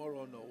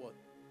oxymoron or what?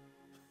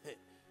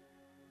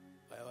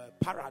 A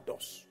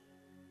paradox.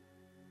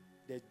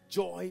 The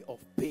joy of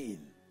pain.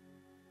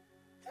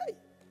 Hey.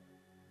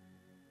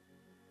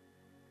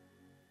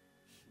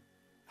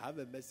 I have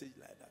a message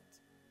like that.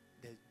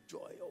 The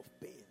joy of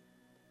pain.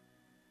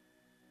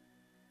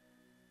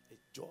 The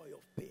joy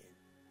of pain.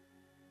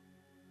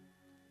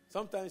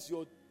 Sometimes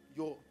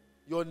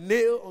your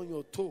nail on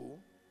your toe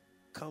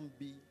can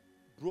be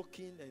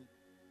broken, and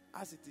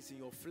as it is in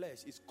your flesh,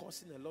 it's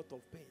causing a lot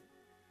of pain.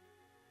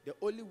 The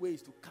only way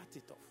is to cut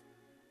it off.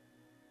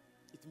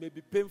 It may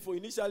be painful.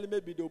 Initially,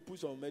 maybe they'll put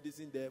some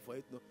medicine there for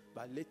it,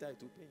 but later it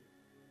will pain.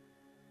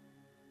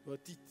 Your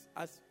teeth,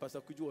 as Pastor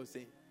Kuju was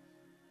saying,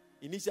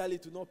 initially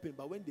it will not pain,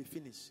 but when they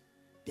finish,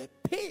 the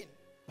pain,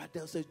 but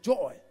there's a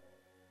joy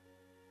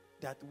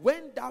that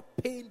when that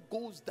pain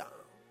goes down,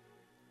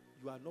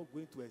 you are not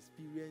going to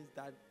experience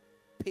that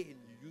pain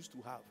you used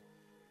to have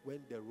when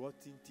the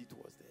rotten teeth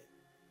was there.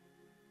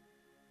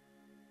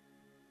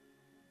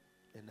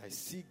 And I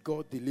see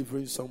God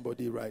delivering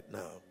somebody right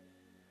now.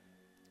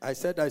 I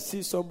said I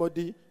see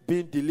somebody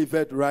being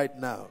delivered right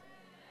now.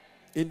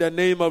 In the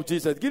name of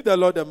Jesus. Give the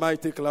Lord a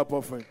mighty clap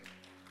offering.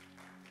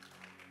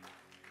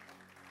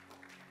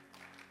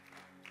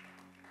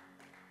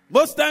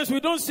 Most times we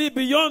don't see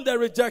beyond the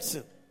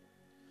rejection.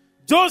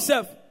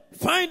 Joseph,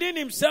 finding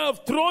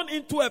himself thrown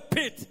into a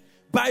pit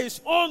by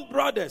his own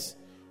brothers,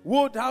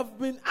 would have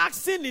been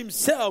asking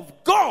himself,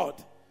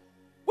 God,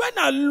 when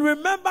I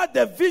remember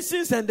the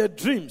visions and the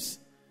dreams,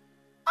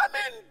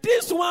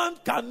 this one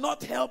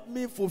cannot help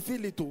me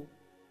fulfill it all.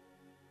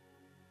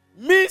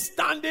 Me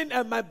standing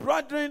and my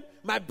brethren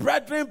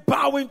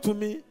bowing to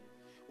me.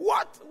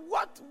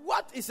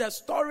 What is a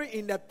story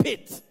in a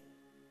pit?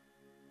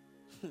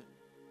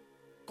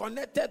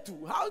 Connected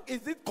to? How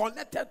is it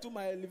connected to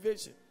my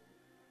elevation?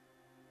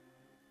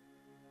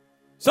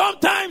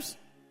 Sometimes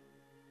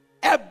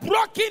a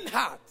broken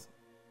heart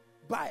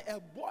by a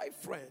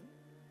boyfriend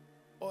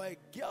or a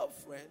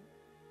girlfriend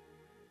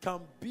can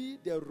be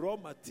the raw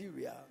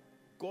material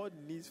God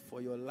needs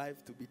for your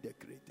life to be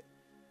decorated.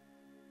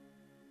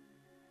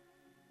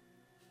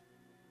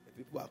 The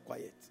people are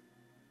quiet.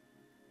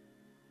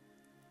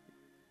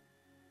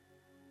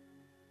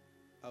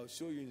 I'll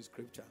show you in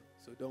scripture,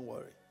 so don't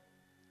worry.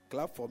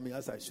 Clap for me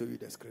as I show you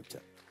the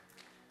scripture.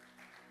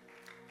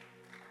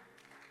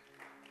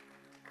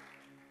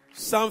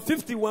 Psalm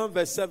 51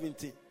 verse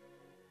 17.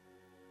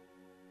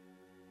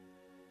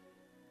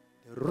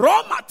 The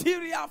raw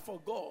material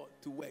for God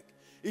to work.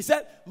 He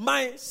said,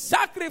 my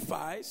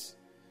sacrifice,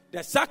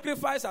 the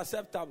sacrifice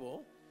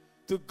acceptable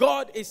to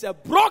God is a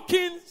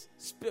broken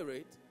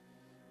spirit,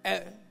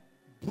 a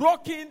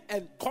broken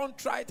and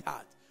contrite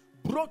heart,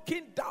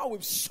 broken down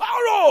with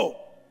sorrow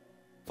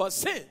for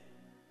sin,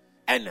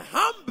 and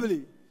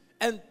humbly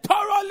and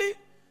thoroughly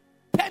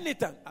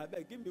penitent. I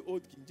beg, give me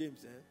old King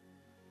James.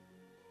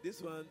 This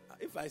one,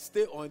 if I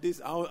stay on this,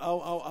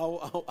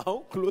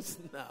 I'll close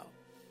now.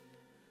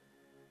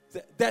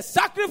 The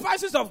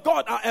sacrifices of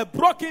God are a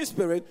broken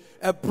spirit,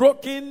 a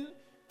broken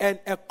and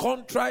a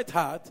contrite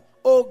heart.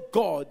 Oh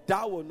God,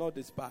 thou will not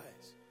despise.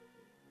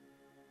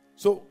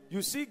 So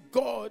you see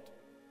God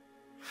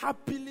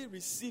happily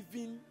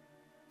receiving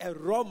a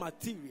raw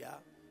material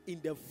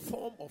in the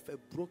form of a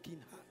broken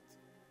heart.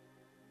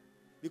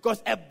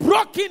 Because a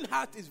broken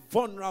heart is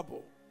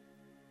vulnerable.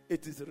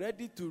 It is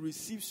ready to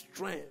receive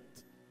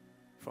strength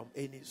from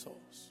any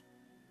source.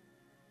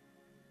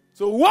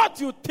 So what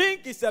you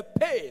think is a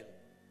pain,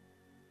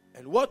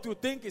 and what you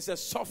think is a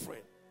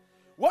suffering,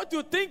 what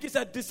you think is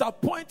a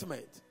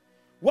disappointment,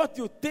 what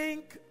you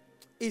think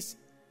is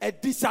a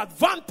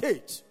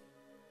disadvantage,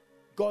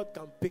 God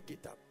can pick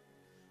it up.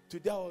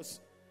 Today I was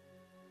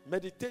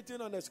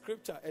meditating on a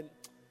scripture, and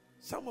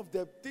some of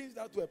the things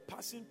that were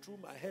passing through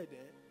my head,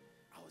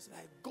 I was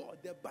like, God,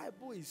 the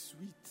Bible is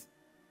sweet.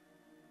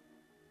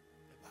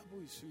 The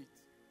Bible is sweet.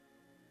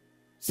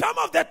 Some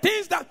of the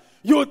things that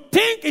you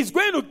think is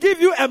going to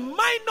give you a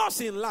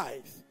minus in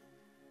life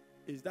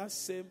is that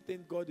same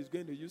thing God is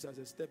going to use as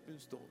a stepping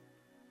stone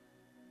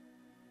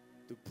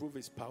to prove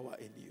his power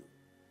in you.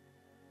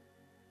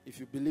 If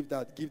you believe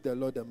that, give the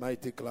Lord a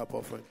mighty clap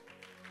offering.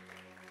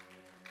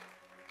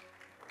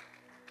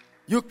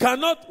 You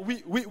cannot,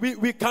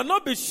 we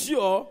cannot be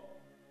sure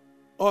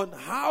on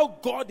how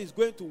God is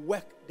going to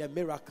work the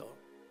miracle.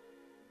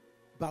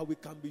 But we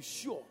can be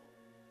sure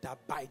that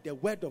by the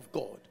word of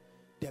God,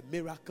 the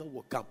miracle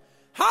will come.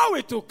 How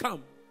it will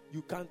come,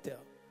 you can't tell.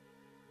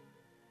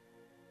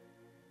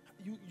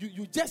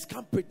 You just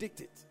can't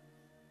predict it.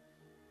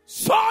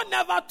 Saul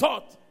never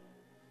thought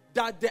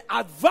that the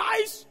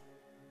advice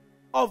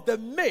of the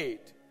maid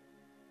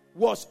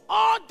was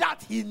all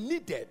that he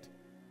needed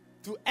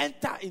to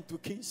enter into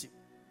kingship.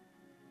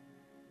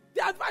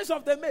 The advice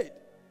of the maid.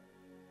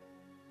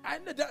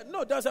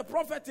 No, there's a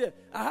prophet here.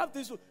 I have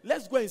this.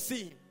 Let's go and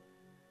see him.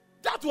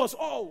 That was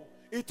all.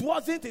 It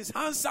wasn't his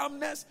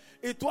handsomeness.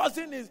 It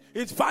wasn't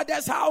his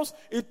father's house.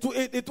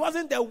 It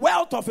wasn't the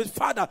wealth of his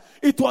father.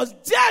 It was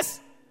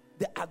just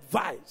the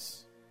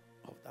advice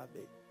of that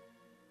man.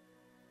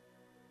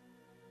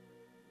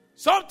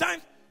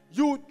 Sometimes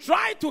you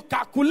try to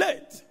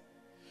calculate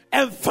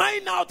and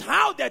find out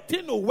how the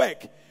thing will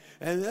work.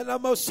 And then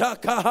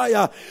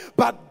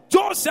but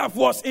Joseph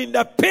was in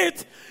the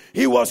pit.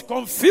 He was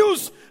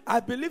confused. I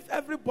believe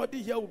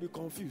everybody here will be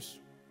confused.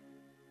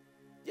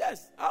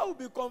 Yes, I will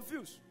be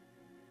confused.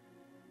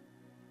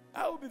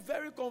 I will be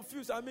very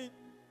confused. I mean,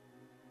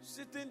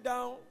 sitting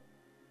down,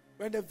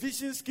 when the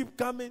visions keep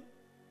coming,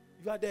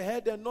 you are the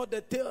head and not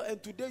the tail,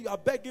 and today you are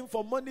begging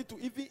for money to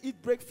even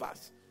eat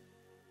breakfast.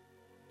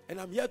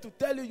 And I'm here to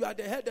tell you, you are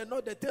the head and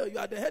not the tail. You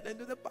are the head and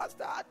the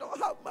pastor. I don't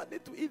have money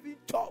to even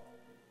chop.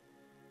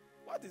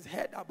 What is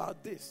head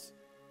about this?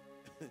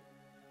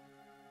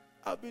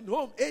 I've been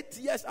home 8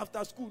 years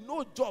after school,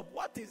 no job.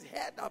 What is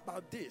head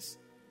about this?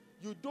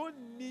 You don't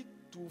need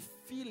to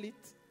feel it.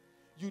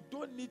 You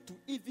don't need to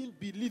even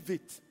believe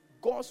it.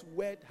 God's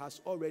word has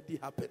already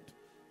happened.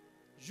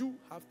 You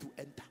have to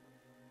enter.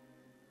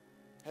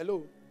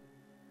 Hello?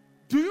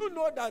 Do you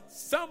know that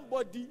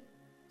somebody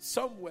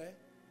somewhere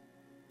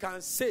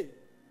can say,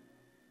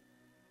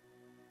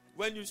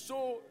 when you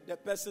show the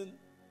person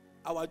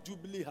our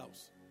Jubilee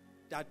house,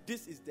 that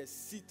this is the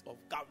seat of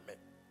government?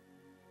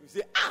 You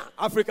say,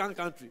 African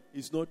country.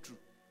 It's not true.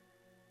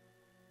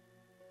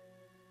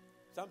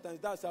 Sometimes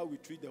that's how we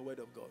treat the word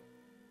of God.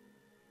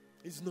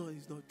 It's not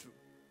true.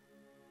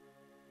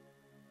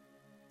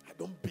 I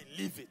don't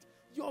believe it.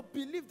 Your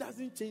belief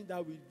doesn't change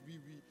that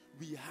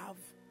we have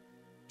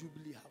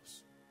Jubilee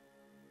House.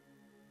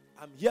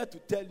 I'm here to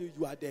tell you,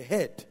 you are the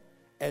head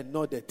and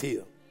not the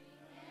tail.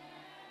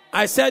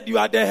 I said you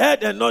are the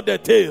head and not the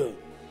tail.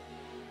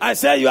 I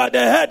said you are the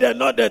head and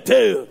not the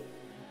tail.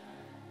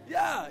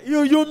 Yeah,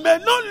 you may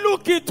not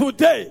look it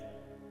today,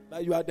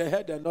 but you are the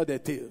head and not the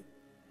tail.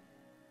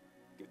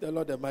 Give the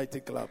Lord a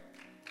mighty clap.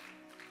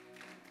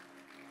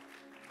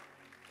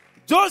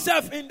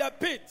 Joseph in the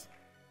pit.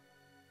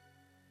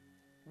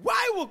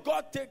 Why would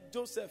God take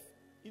Joseph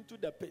into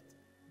the pit?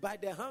 By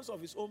the hands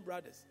of his own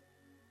brothers.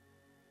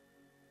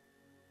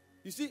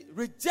 You see,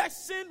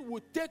 rejection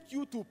will take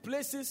you to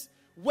places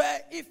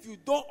where if you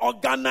don't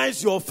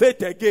organize your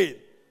faith again,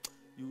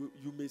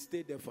 you may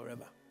stay there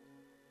forever.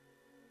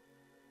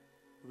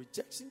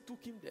 Rejection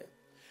took him there.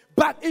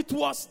 But it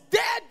was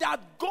there that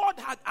God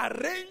had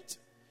arranged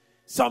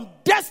some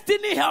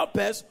destiny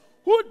helpers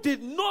who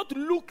did not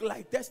look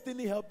like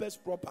destiny helpers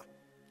proper.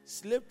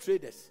 Slave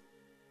traders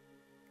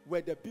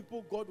were the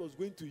people God was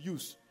going to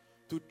use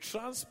to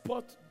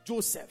transport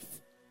Joseph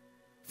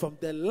from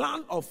the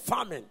land of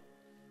famine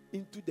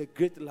into the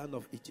great land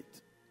of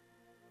Egypt.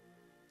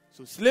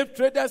 So slave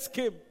traders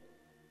came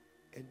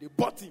and they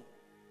bought him.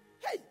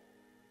 Hey,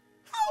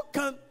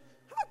 how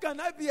can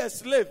I be a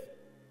slave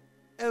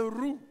and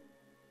rule?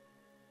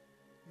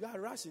 You are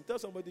Russian. Tell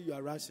somebody you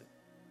are Russian.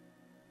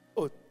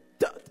 Oh,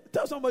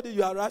 tell somebody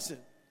you are Russian.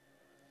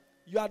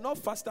 You are not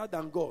faster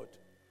than God.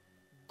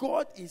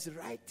 God is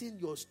writing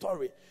your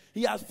story.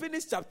 He has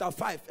finished chapter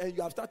 5 and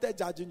you have started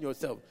judging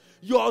yourself.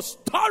 Your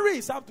story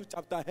is up to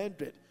chapter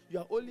 100. You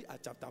are only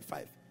at chapter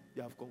 5.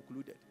 You have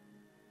concluded.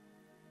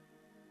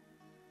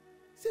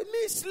 Say,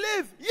 me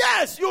slave.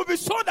 Yes, you will be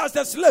sold as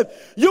a slave.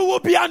 You will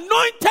be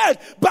anointed,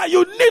 but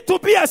you need to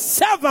be a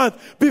servant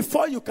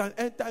before you can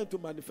enter into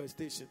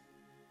manifestation.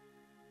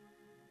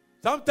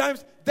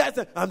 Sometimes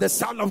I'm the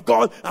son of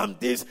God. I'm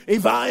this.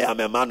 If I am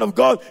a man of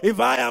God, if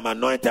I am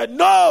anointed.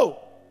 No.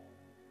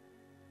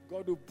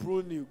 God will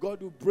prune you.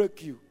 God will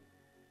break you.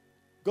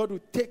 God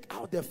will take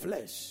out the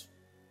flesh.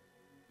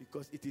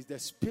 Because it is the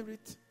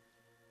spirit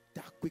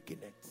that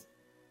quickeneth.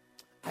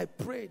 I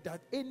pray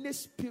that any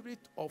spirit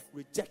of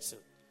rejection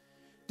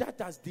that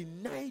has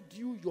denied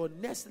you your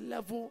next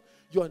level,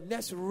 your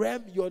next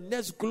realm, your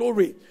next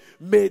glory,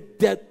 may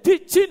the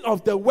teaching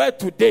of the word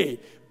today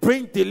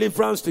bring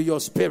deliverance to your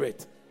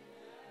spirit.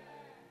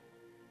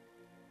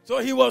 So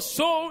he was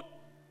sold.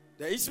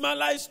 The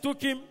Ishmaelites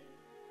took him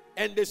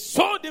and they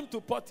sold him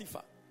to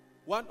Potiphar,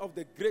 one of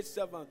the great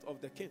servants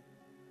of the king,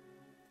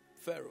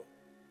 Pharaoh.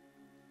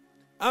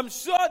 I'm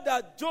sure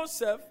that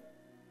Joseph,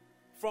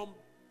 from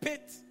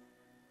pit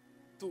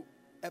to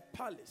a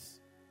palace.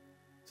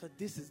 So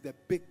this is the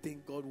big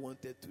thing God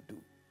wanted to do.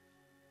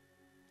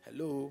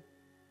 Hello?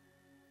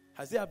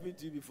 Has it happened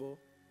to you before?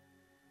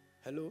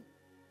 Hello?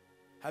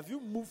 Have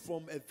you moved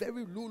from a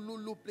very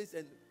low place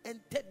and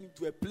entered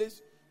into a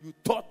place you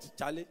thought,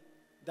 Charlie,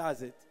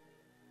 that's it?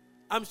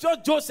 I'm sure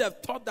Joseph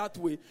thought that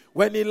way.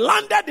 When he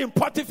landed in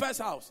Potiphar's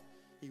house,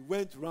 he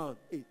went round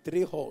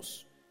 3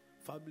 halls.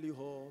 Family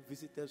hall,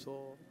 visitors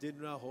hall,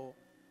 general hall,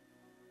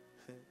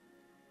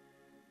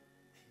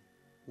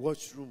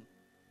 washroom.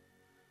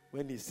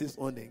 When he sits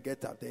on and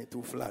gets up there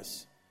to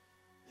flash.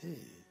 Hey,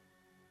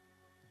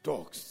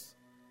 dogs.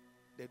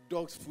 The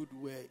dogs' food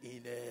were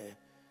in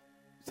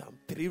some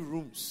 3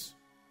 rooms.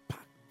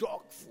 Packed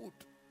dog food.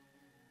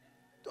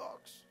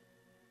 Dogs.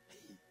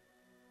 Hey.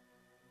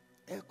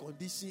 Air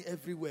conditioning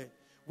everywhere.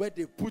 where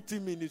they put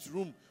him in his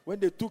room. When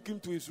they took him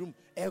to his room,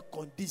 air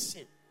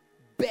conditioned,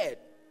 bed,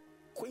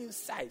 queen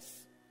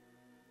size,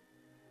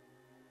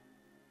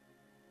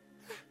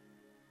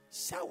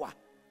 shower.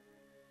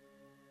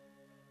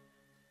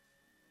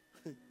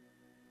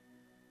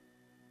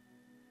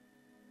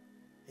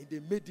 And they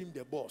made him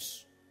the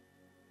boss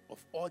of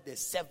all the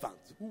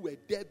servants who were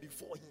there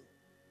before him.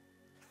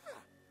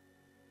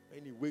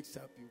 When he wakes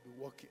up, he'll be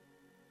walking.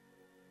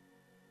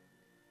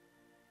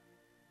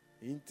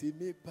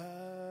 Intime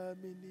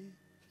pamini.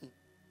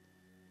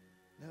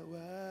 Now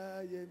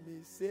I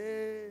am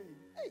say,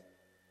 hey,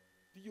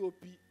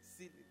 POP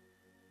ceiling.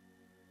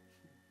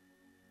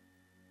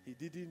 He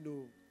didn't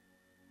know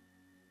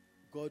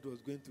God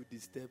was going to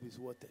disturb his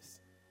waters.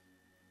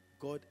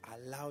 God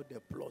allowed the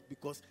plot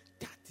because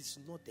that is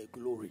not the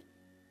glory.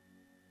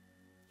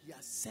 He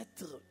has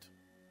settled.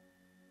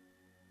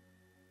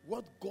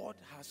 What God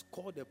has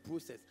called the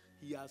process,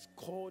 he has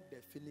called the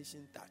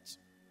finishing touch.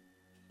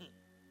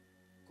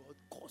 God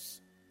caused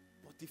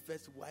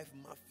Potiphar's wife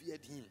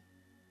mafiaed him.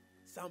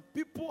 Some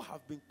people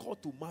have been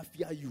called to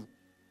mafia you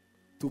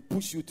to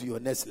push you to your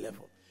next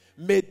level.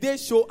 May they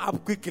show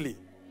up quickly.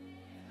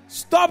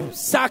 Stop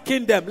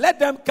sacking them. Let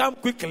them come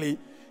quickly.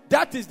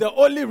 That is the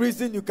only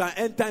reason you can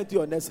enter into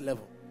your next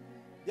level.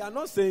 They are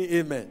not saying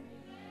amen.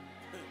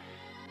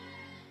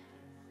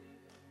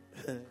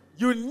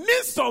 You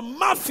need some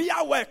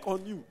mafia work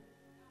on you.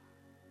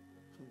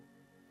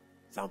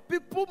 Some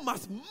people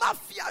must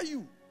mafia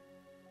you.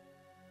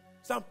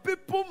 Some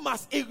people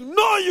must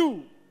ignore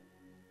you.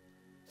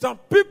 Some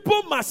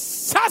people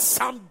must shut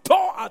some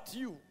door at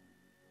you.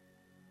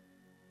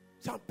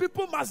 Some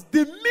people must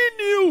demean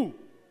you.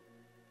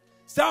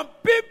 Some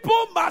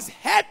people must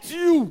hurt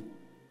you.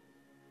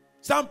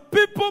 Some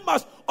people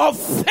must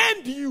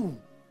offend you.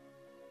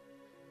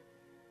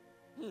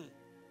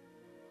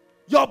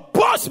 Your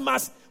boss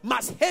must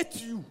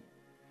hate you.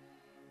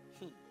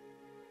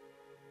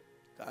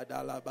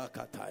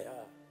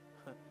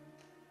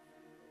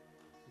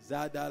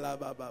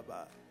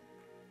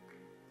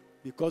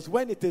 Because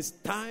when it is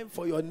time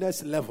for your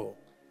next level,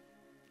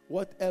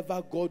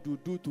 whatever God will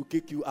do to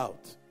kick you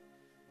out,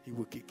 he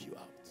will kick you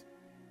out.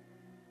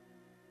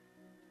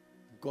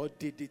 God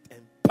did it,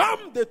 and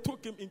bam, they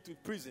took him into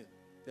prison,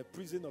 the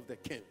prison of the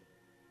king.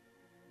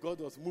 God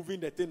was moving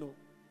the thing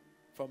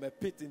from a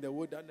pit in the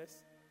wilderness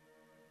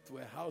to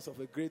a house of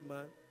a great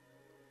man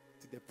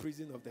to the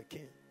prison of the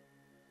king.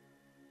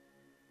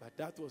 But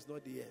that was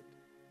not the end.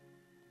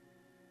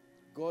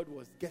 God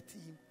was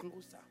getting him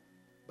closer,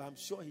 but I'm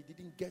sure he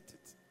didn't get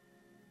it.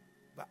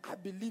 But I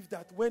believe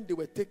that when they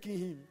were taking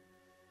him,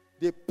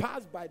 they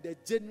passed by the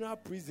general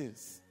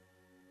prisons,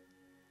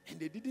 and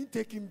they didn't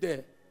take him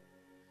there.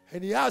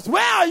 And he asked,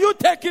 "Where are you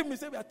taking me?" He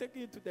said, "We are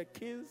taking you to the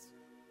king's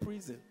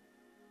prison."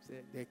 He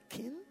said, "The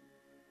king?"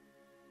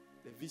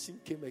 The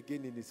vision came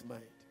again in his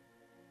mind.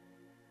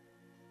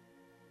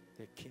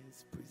 The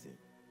king's prison.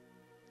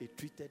 They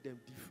treated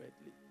them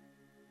differently.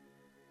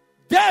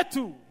 There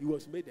too, he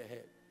was made a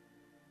head.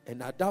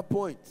 And at that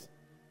point,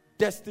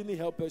 destiny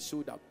helpers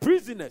showed up.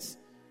 Prisoners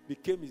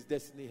became his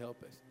destiny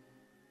helpers.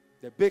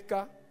 The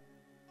baker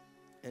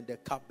and the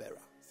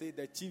cupbearer. Say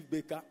the chief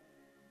baker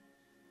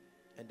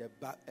and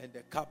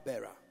the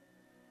cupbearer.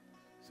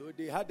 So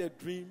they had a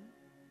dream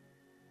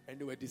and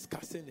they were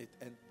discussing it.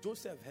 And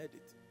Joseph heard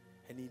it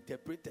and he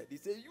interpreted. He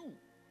said, "You,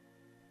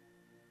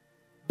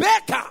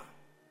 baker,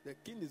 the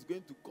king is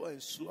going to call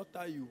and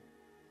slaughter you.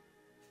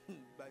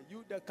 But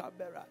you, the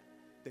cupbearer,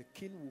 the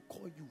king will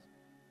call you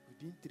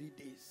within 3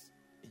 days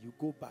and you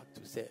go back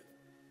to serve."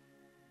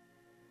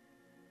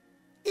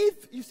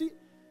 If you see,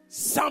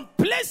 some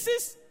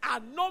places are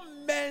not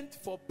meant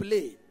for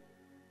play.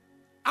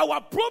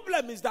 Our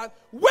problem is that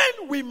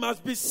when we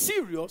must be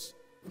serious,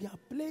 we are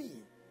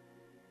playing.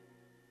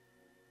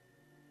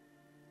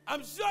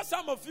 I'm sure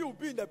some of you will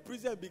be in the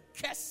prison and be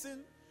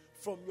cursing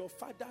from your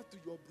father to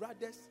your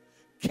brothers.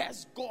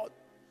 Curse God.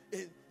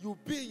 And you'll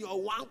be in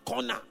your one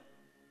corner.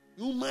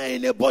 You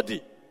mind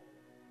anybody.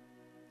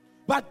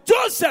 But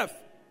Joseph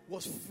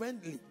was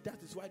friendly.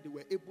 That is why they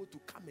were able to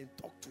come and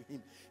talk to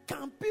him.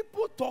 Can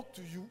people talk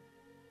to you?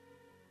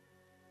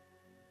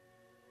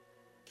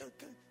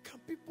 Can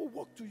people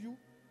walk to you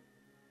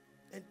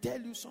and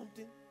tell you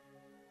something?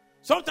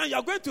 Sometimes you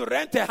are going to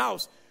rent a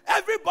house.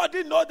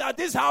 Everybody knows that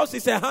this house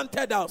is a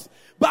haunted house.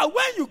 But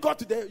when you got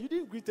there, you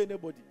didn't greet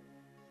anybody.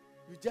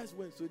 You just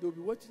went. So they'll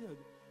be watching you.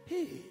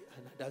 Hey,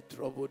 another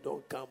trouble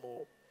don't come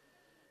on.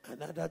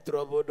 Another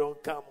trouble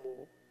don't come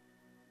on.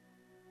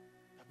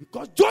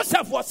 Because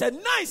Joseph was a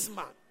nice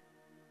man.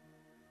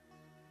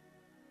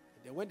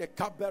 And then when the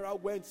cupbearer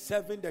went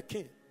serving the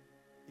king,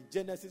 in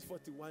Genesis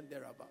 41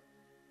 thereabout,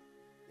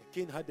 the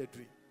king had a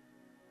dream.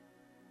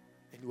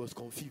 And he was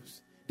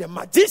confused. The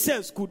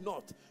magicians could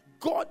not.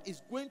 God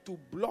is going to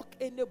block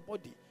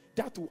anybody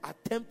that will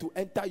attempt to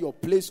enter your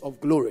place of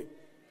glory.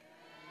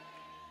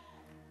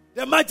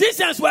 The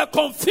magicians were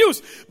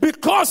confused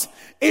because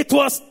it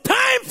was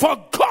time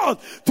for God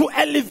to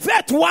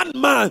elevate one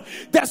man.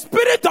 The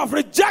spirit of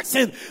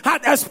rejection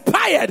had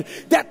expired.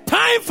 The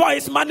time for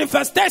his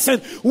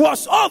manifestation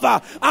was over.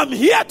 I'm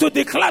here to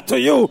declare to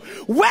you,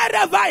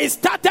 wherever it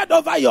started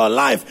over your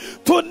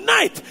life,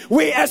 tonight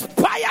we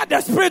expire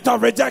the spirit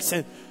of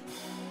rejection.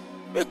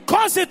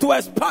 Because it will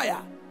expire.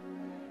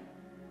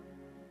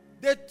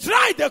 They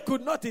tried, they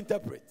could not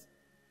interpret.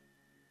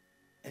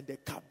 And the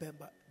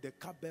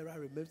cupbearer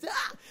remembers,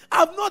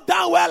 I've not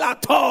done well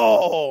at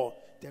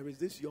all. There is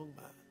this young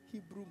man,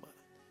 Hebrew man,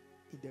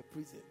 in the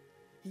prison.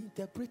 He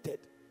interpreted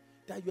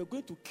that you're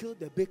going to kill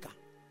the baker.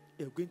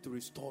 You're going to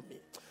restore me.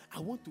 I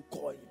want to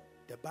call him.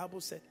 The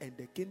Bible said, and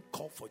the king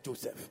called for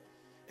Joseph.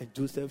 And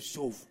Joseph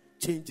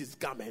changed his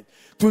garment.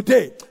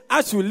 Today,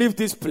 as you leave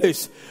this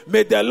place,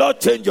 may the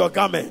Lord change your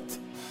garment.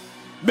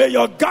 May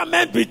your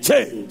garment be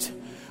changed.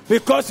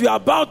 Because you are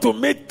about to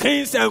meet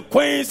kings and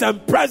queens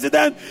and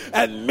presidents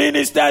and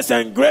ministers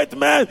and great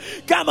men.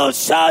 Come on,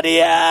 shout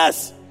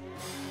yes.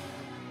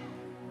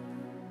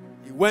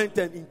 He went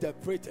and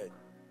interpreted.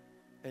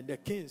 And the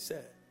king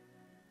said,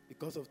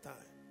 because of time.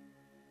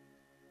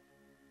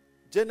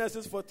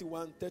 Genesis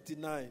 41,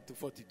 39 to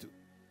 42.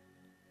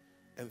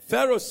 And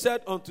Pharaoh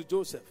said unto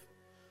Joseph,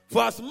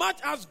 for as much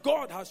as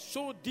God has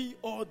showed thee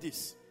all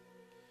this,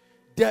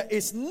 there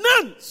is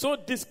none so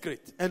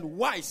discreet and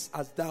wise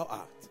as thou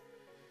art.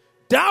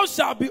 Thou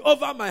shalt be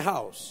over my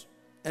house,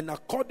 and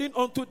according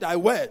unto thy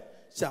word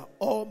shall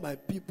all my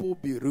people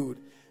be ruled.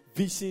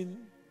 Vision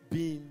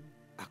being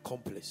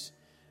accomplished.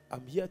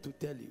 I'm here to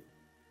tell you,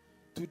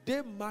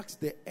 today marks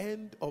the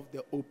end of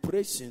the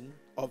operation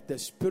of the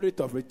spirit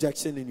of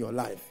rejection in your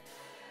life.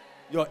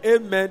 Your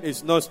amen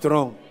is not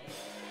strong.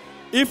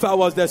 If I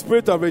was the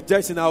spirit of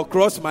rejection, I'll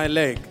cross my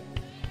leg.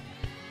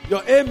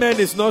 Your amen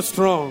is not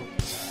strong.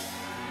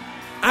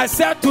 I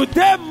said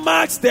today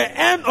marks the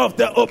end of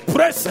the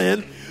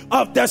oppression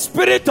of the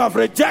spirit of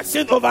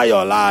rejection over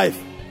your life.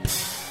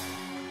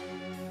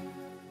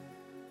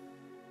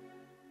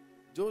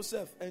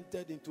 Joseph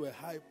entered into a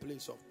high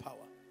place of power.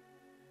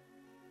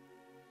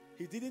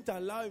 He didn't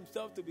allow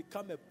himself to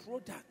become a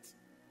product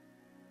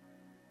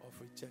of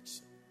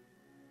rejection.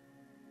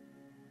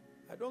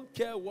 I don't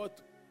care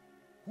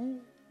who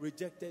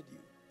rejected you.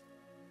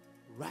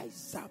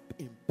 Rise up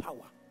in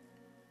power.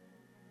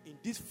 In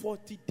these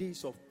 40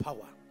 days of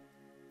power,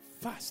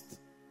 fast,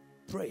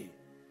 pray,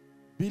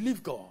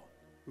 believe God,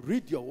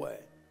 read your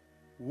word,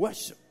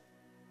 worship,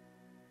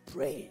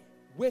 pray,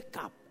 wake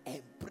up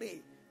and pray.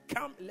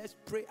 Come, let's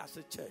pray as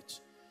a church.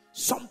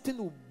 Something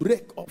will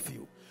break off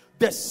you.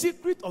 The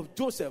secret of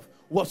Joseph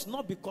was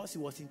not because he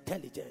was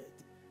intelligent.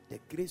 The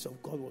grace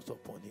of God was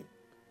upon him.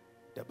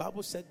 The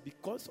Bible said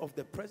because of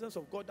the presence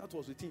of God that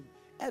was with him,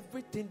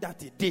 everything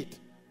that he did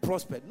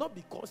prospered. Not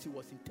because he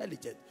was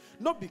intelligent,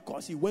 not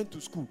because he went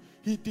to school.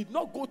 He did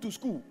not go to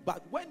school,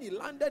 but when he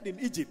landed in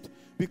Egypt,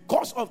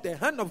 because of the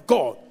hand of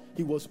God,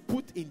 he was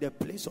put in the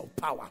place of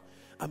power.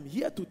 I'm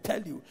here to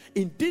tell you,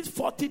 in these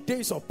 40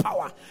 days of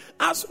power,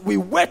 as we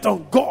wait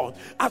on God,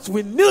 as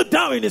we kneel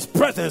down in his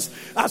presence,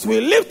 as we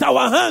lift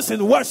our hands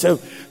in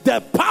worship, the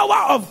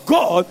power of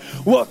God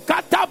will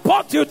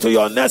catapult you to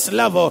your next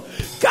level.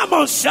 Come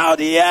on,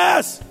 shout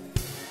yes.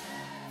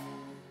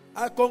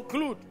 I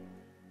conclude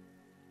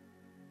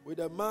with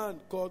a man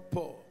called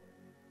Paul.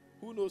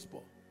 Who knows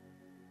Paul?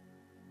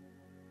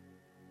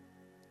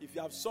 If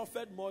you have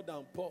suffered more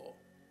than Paul,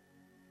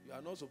 you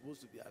are not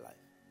supposed to be alive.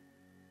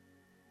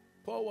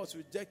 Paul was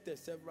rejected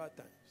several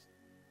times.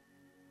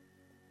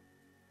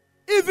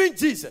 Even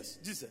Jesus.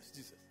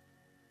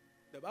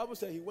 The Bible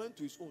said he went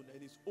to his own,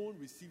 and his own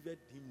received him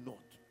not.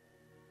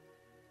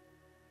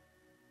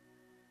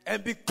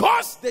 And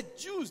because the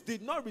Jews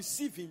did not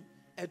receive him,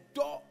 a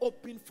door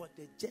opened for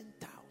the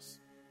Gentiles.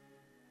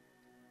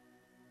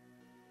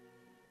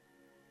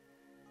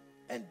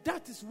 And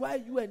that is why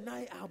you and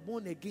I are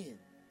born again.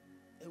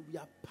 And we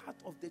are part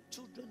of the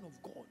children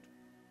of God.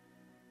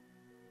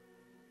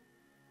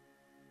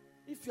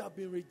 If you have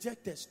been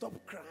rejected, stop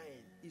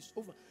crying. It's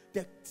over.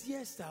 The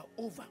tears are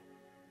over.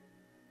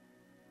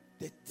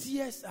 The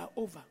tears are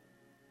over.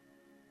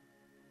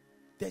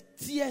 The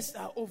tears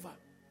are over.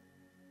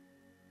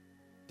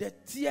 The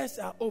tears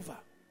are over.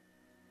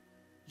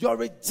 Your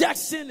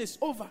rejection is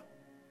over.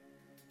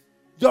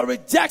 Your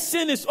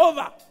rejection is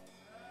over.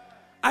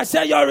 I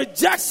said your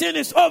rejection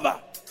is over.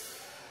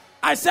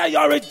 I said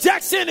your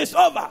rejection is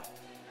over.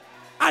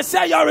 I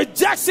said your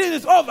rejection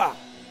is over.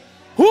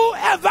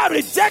 Whoever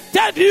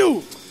rejected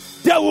you,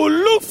 they will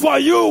look for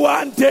you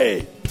one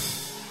day.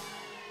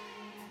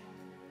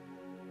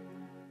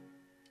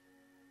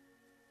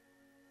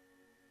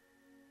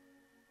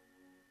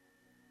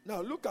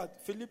 Now look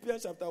at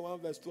Philippians chapter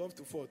 1 verse 12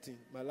 to 14,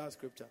 my last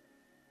scripture.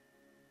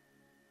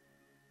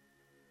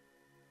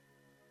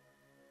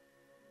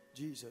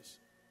 Jesus.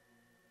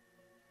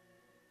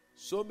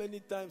 So many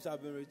times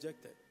I've been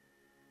rejected,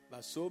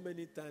 but so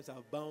many times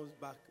I've bounced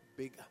back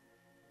bigger.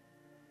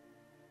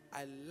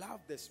 I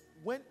love this.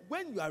 When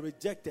you are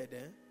rejected,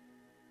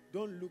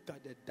 don't look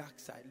at the dark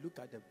side. Look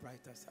at the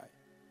brighter side.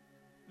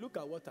 Look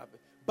at what happened.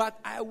 But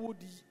I would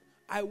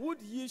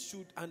ye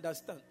should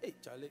understand. Hey,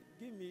 Charlie,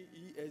 give me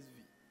ESV.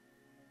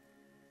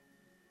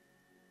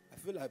 I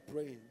feel like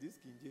praying. This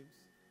King James.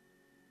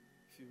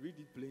 If you read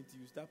it plenty,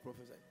 you start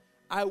prophesying.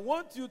 I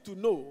want you to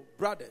know,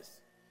 brothers,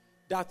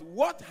 that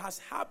what has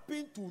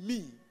happened to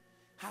me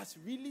has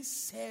really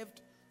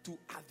served to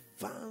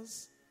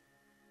advance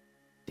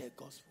the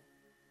gospel.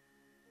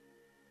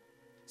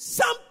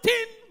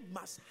 Something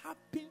must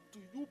happen to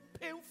you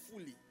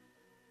painfully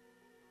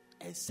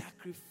and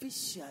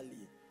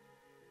sacrificially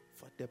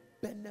for the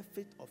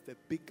benefit of a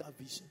bigger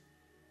vision.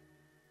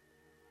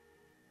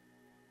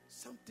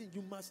 Something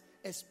you must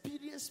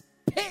experience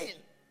pain.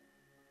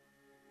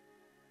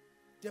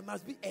 There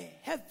must be a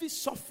heavy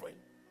suffering.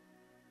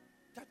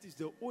 That is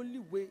the only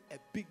way a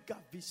bigger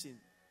vision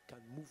can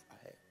move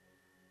ahead.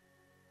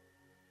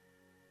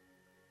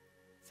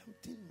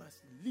 Something must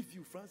leave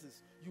you, Francis.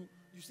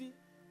 You see,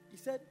 he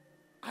said,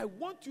 I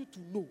want you to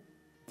know,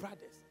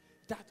 brothers,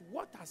 that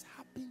what has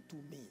happened to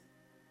me,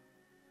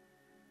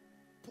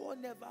 Paul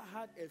never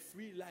had a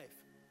free life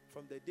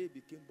from the day he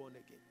became born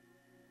again.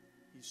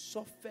 He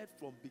suffered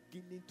from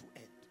beginning to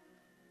end.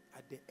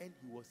 At the end,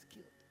 he was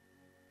killed.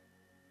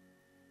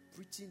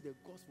 Preaching the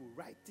gospel,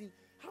 writing.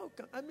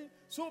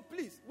 So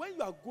please, when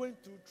you are going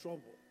through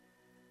trouble,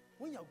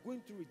 when you are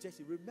going through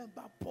rejection,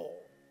 remember Paul.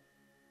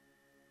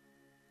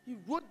 He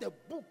wrote the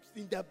books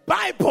in the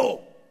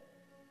Bible.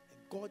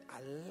 And God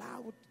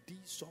allowed these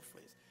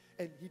sufferings.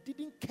 And he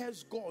didn't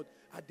curse God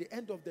at the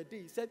end of the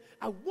day. He said,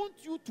 I want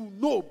you to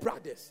know,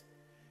 brothers,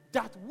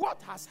 that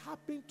what has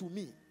happened to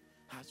me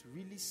has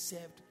really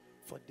served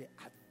for the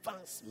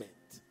advancement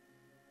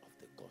of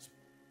the gospel.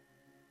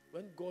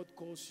 When God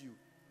calls you,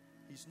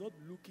 he's not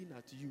looking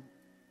at you.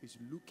 He's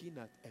looking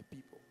at a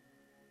people.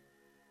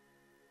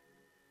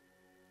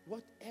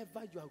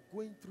 Whatever you are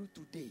going through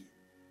today,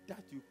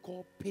 that you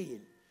call pain,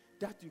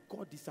 that you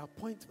call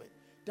disappointment,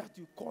 that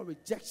you call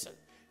rejection,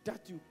 that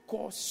you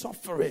call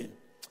suffering,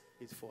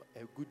 is for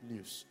a good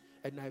news.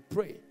 And I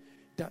pray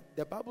that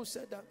the Bible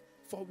said that,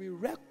 for we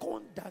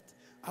reckon that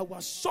our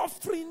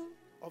suffering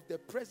of the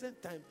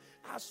present time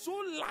are so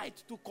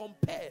light to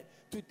compare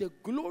to the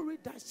glory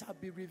that shall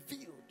be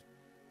revealed.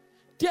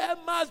 There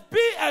must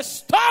be a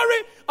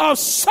story of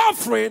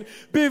suffering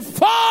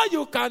before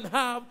you can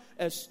have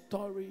a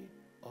story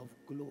of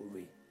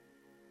glory.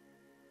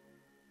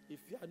 If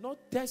you are not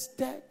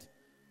tested,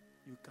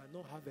 you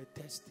cannot have a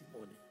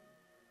testimony.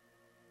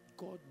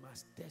 God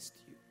must test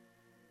you.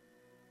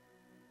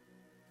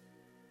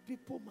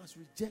 People must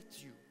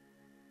reject you.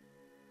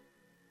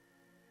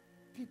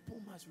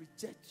 People must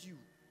reject you.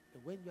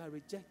 And when you are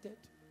rejected,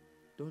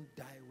 don't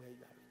die where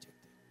you are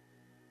rejected.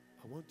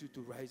 I want you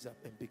to rise up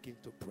and begin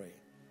to pray.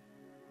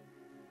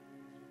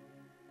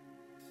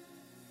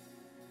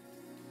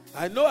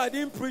 I know I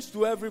didn't preach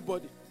to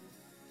everybody.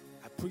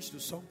 I preached to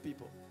some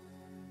people.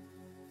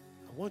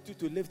 I want you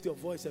to lift your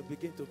voice and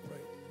begin to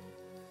pray.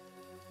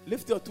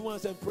 Lift your two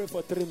hands and pray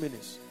for 3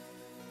 minutes.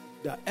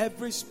 That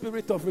every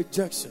spirit of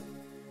rejection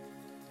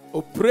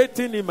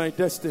operating in my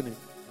destiny,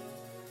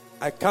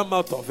 I come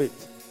out of it.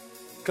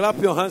 Clap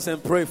your hands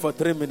and pray for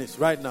 3 minutes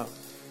right now.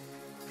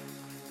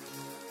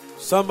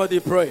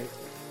 Somebody pray.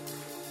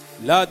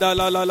 La da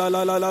la la la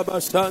la la la ba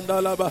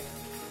shanda la ba.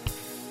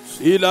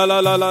 Si la la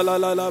la la la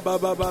la la ba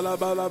ba ba la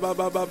ba la ba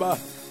ba ba ba.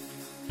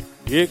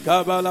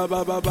 Ika ba la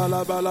ba ba ba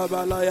la ba la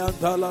ba la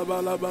yanta la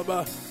ba la ba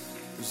ba.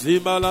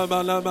 Zima la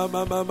ma la ma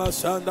ma ma ma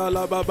shanda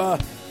la ba ba.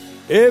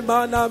 E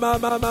ma na ma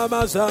ma ma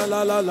ma za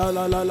la la la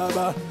la la la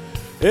ba.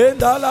 E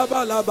da la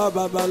ba la ba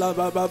ba ba la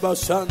ba ba ba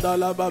shanda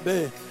la ba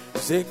be.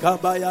 Zika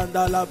ba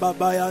yanda la ba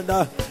ba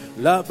yanda.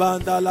 La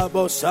banda la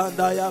bo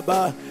shanda ya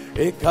ba.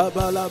 Ika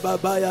ba la ba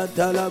ba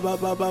yanda la ba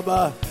ba ba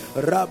ba.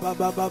 Ra ba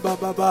ba ba ba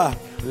ba ba.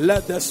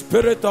 Let the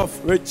spirit of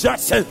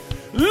rejection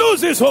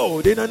lose its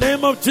hold in the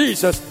name of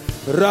Jesus.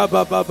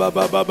 Rabba ba ba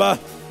ba ba ba.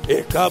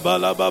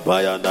 Ikabala ba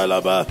ba yanda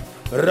la ba.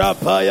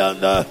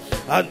 Rapayanda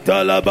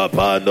antala ba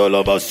pa no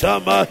lo ba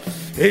sama.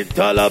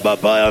 Intala ba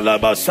ba yanda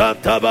ba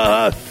santa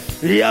ba.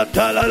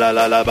 Yatala la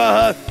la la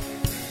ba.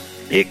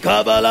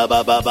 Ikabala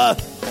ba ba ba.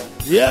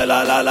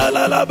 Yela la la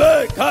la la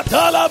ba.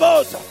 Katala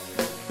bosa.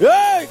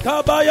 Hey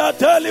kabaya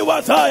teli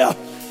wataya.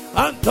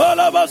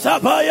 Antola ba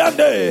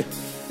sapayande.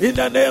 In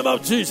the name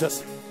of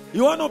Jesus.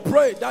 You want to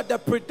pray that the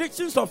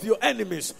predictions of your enemies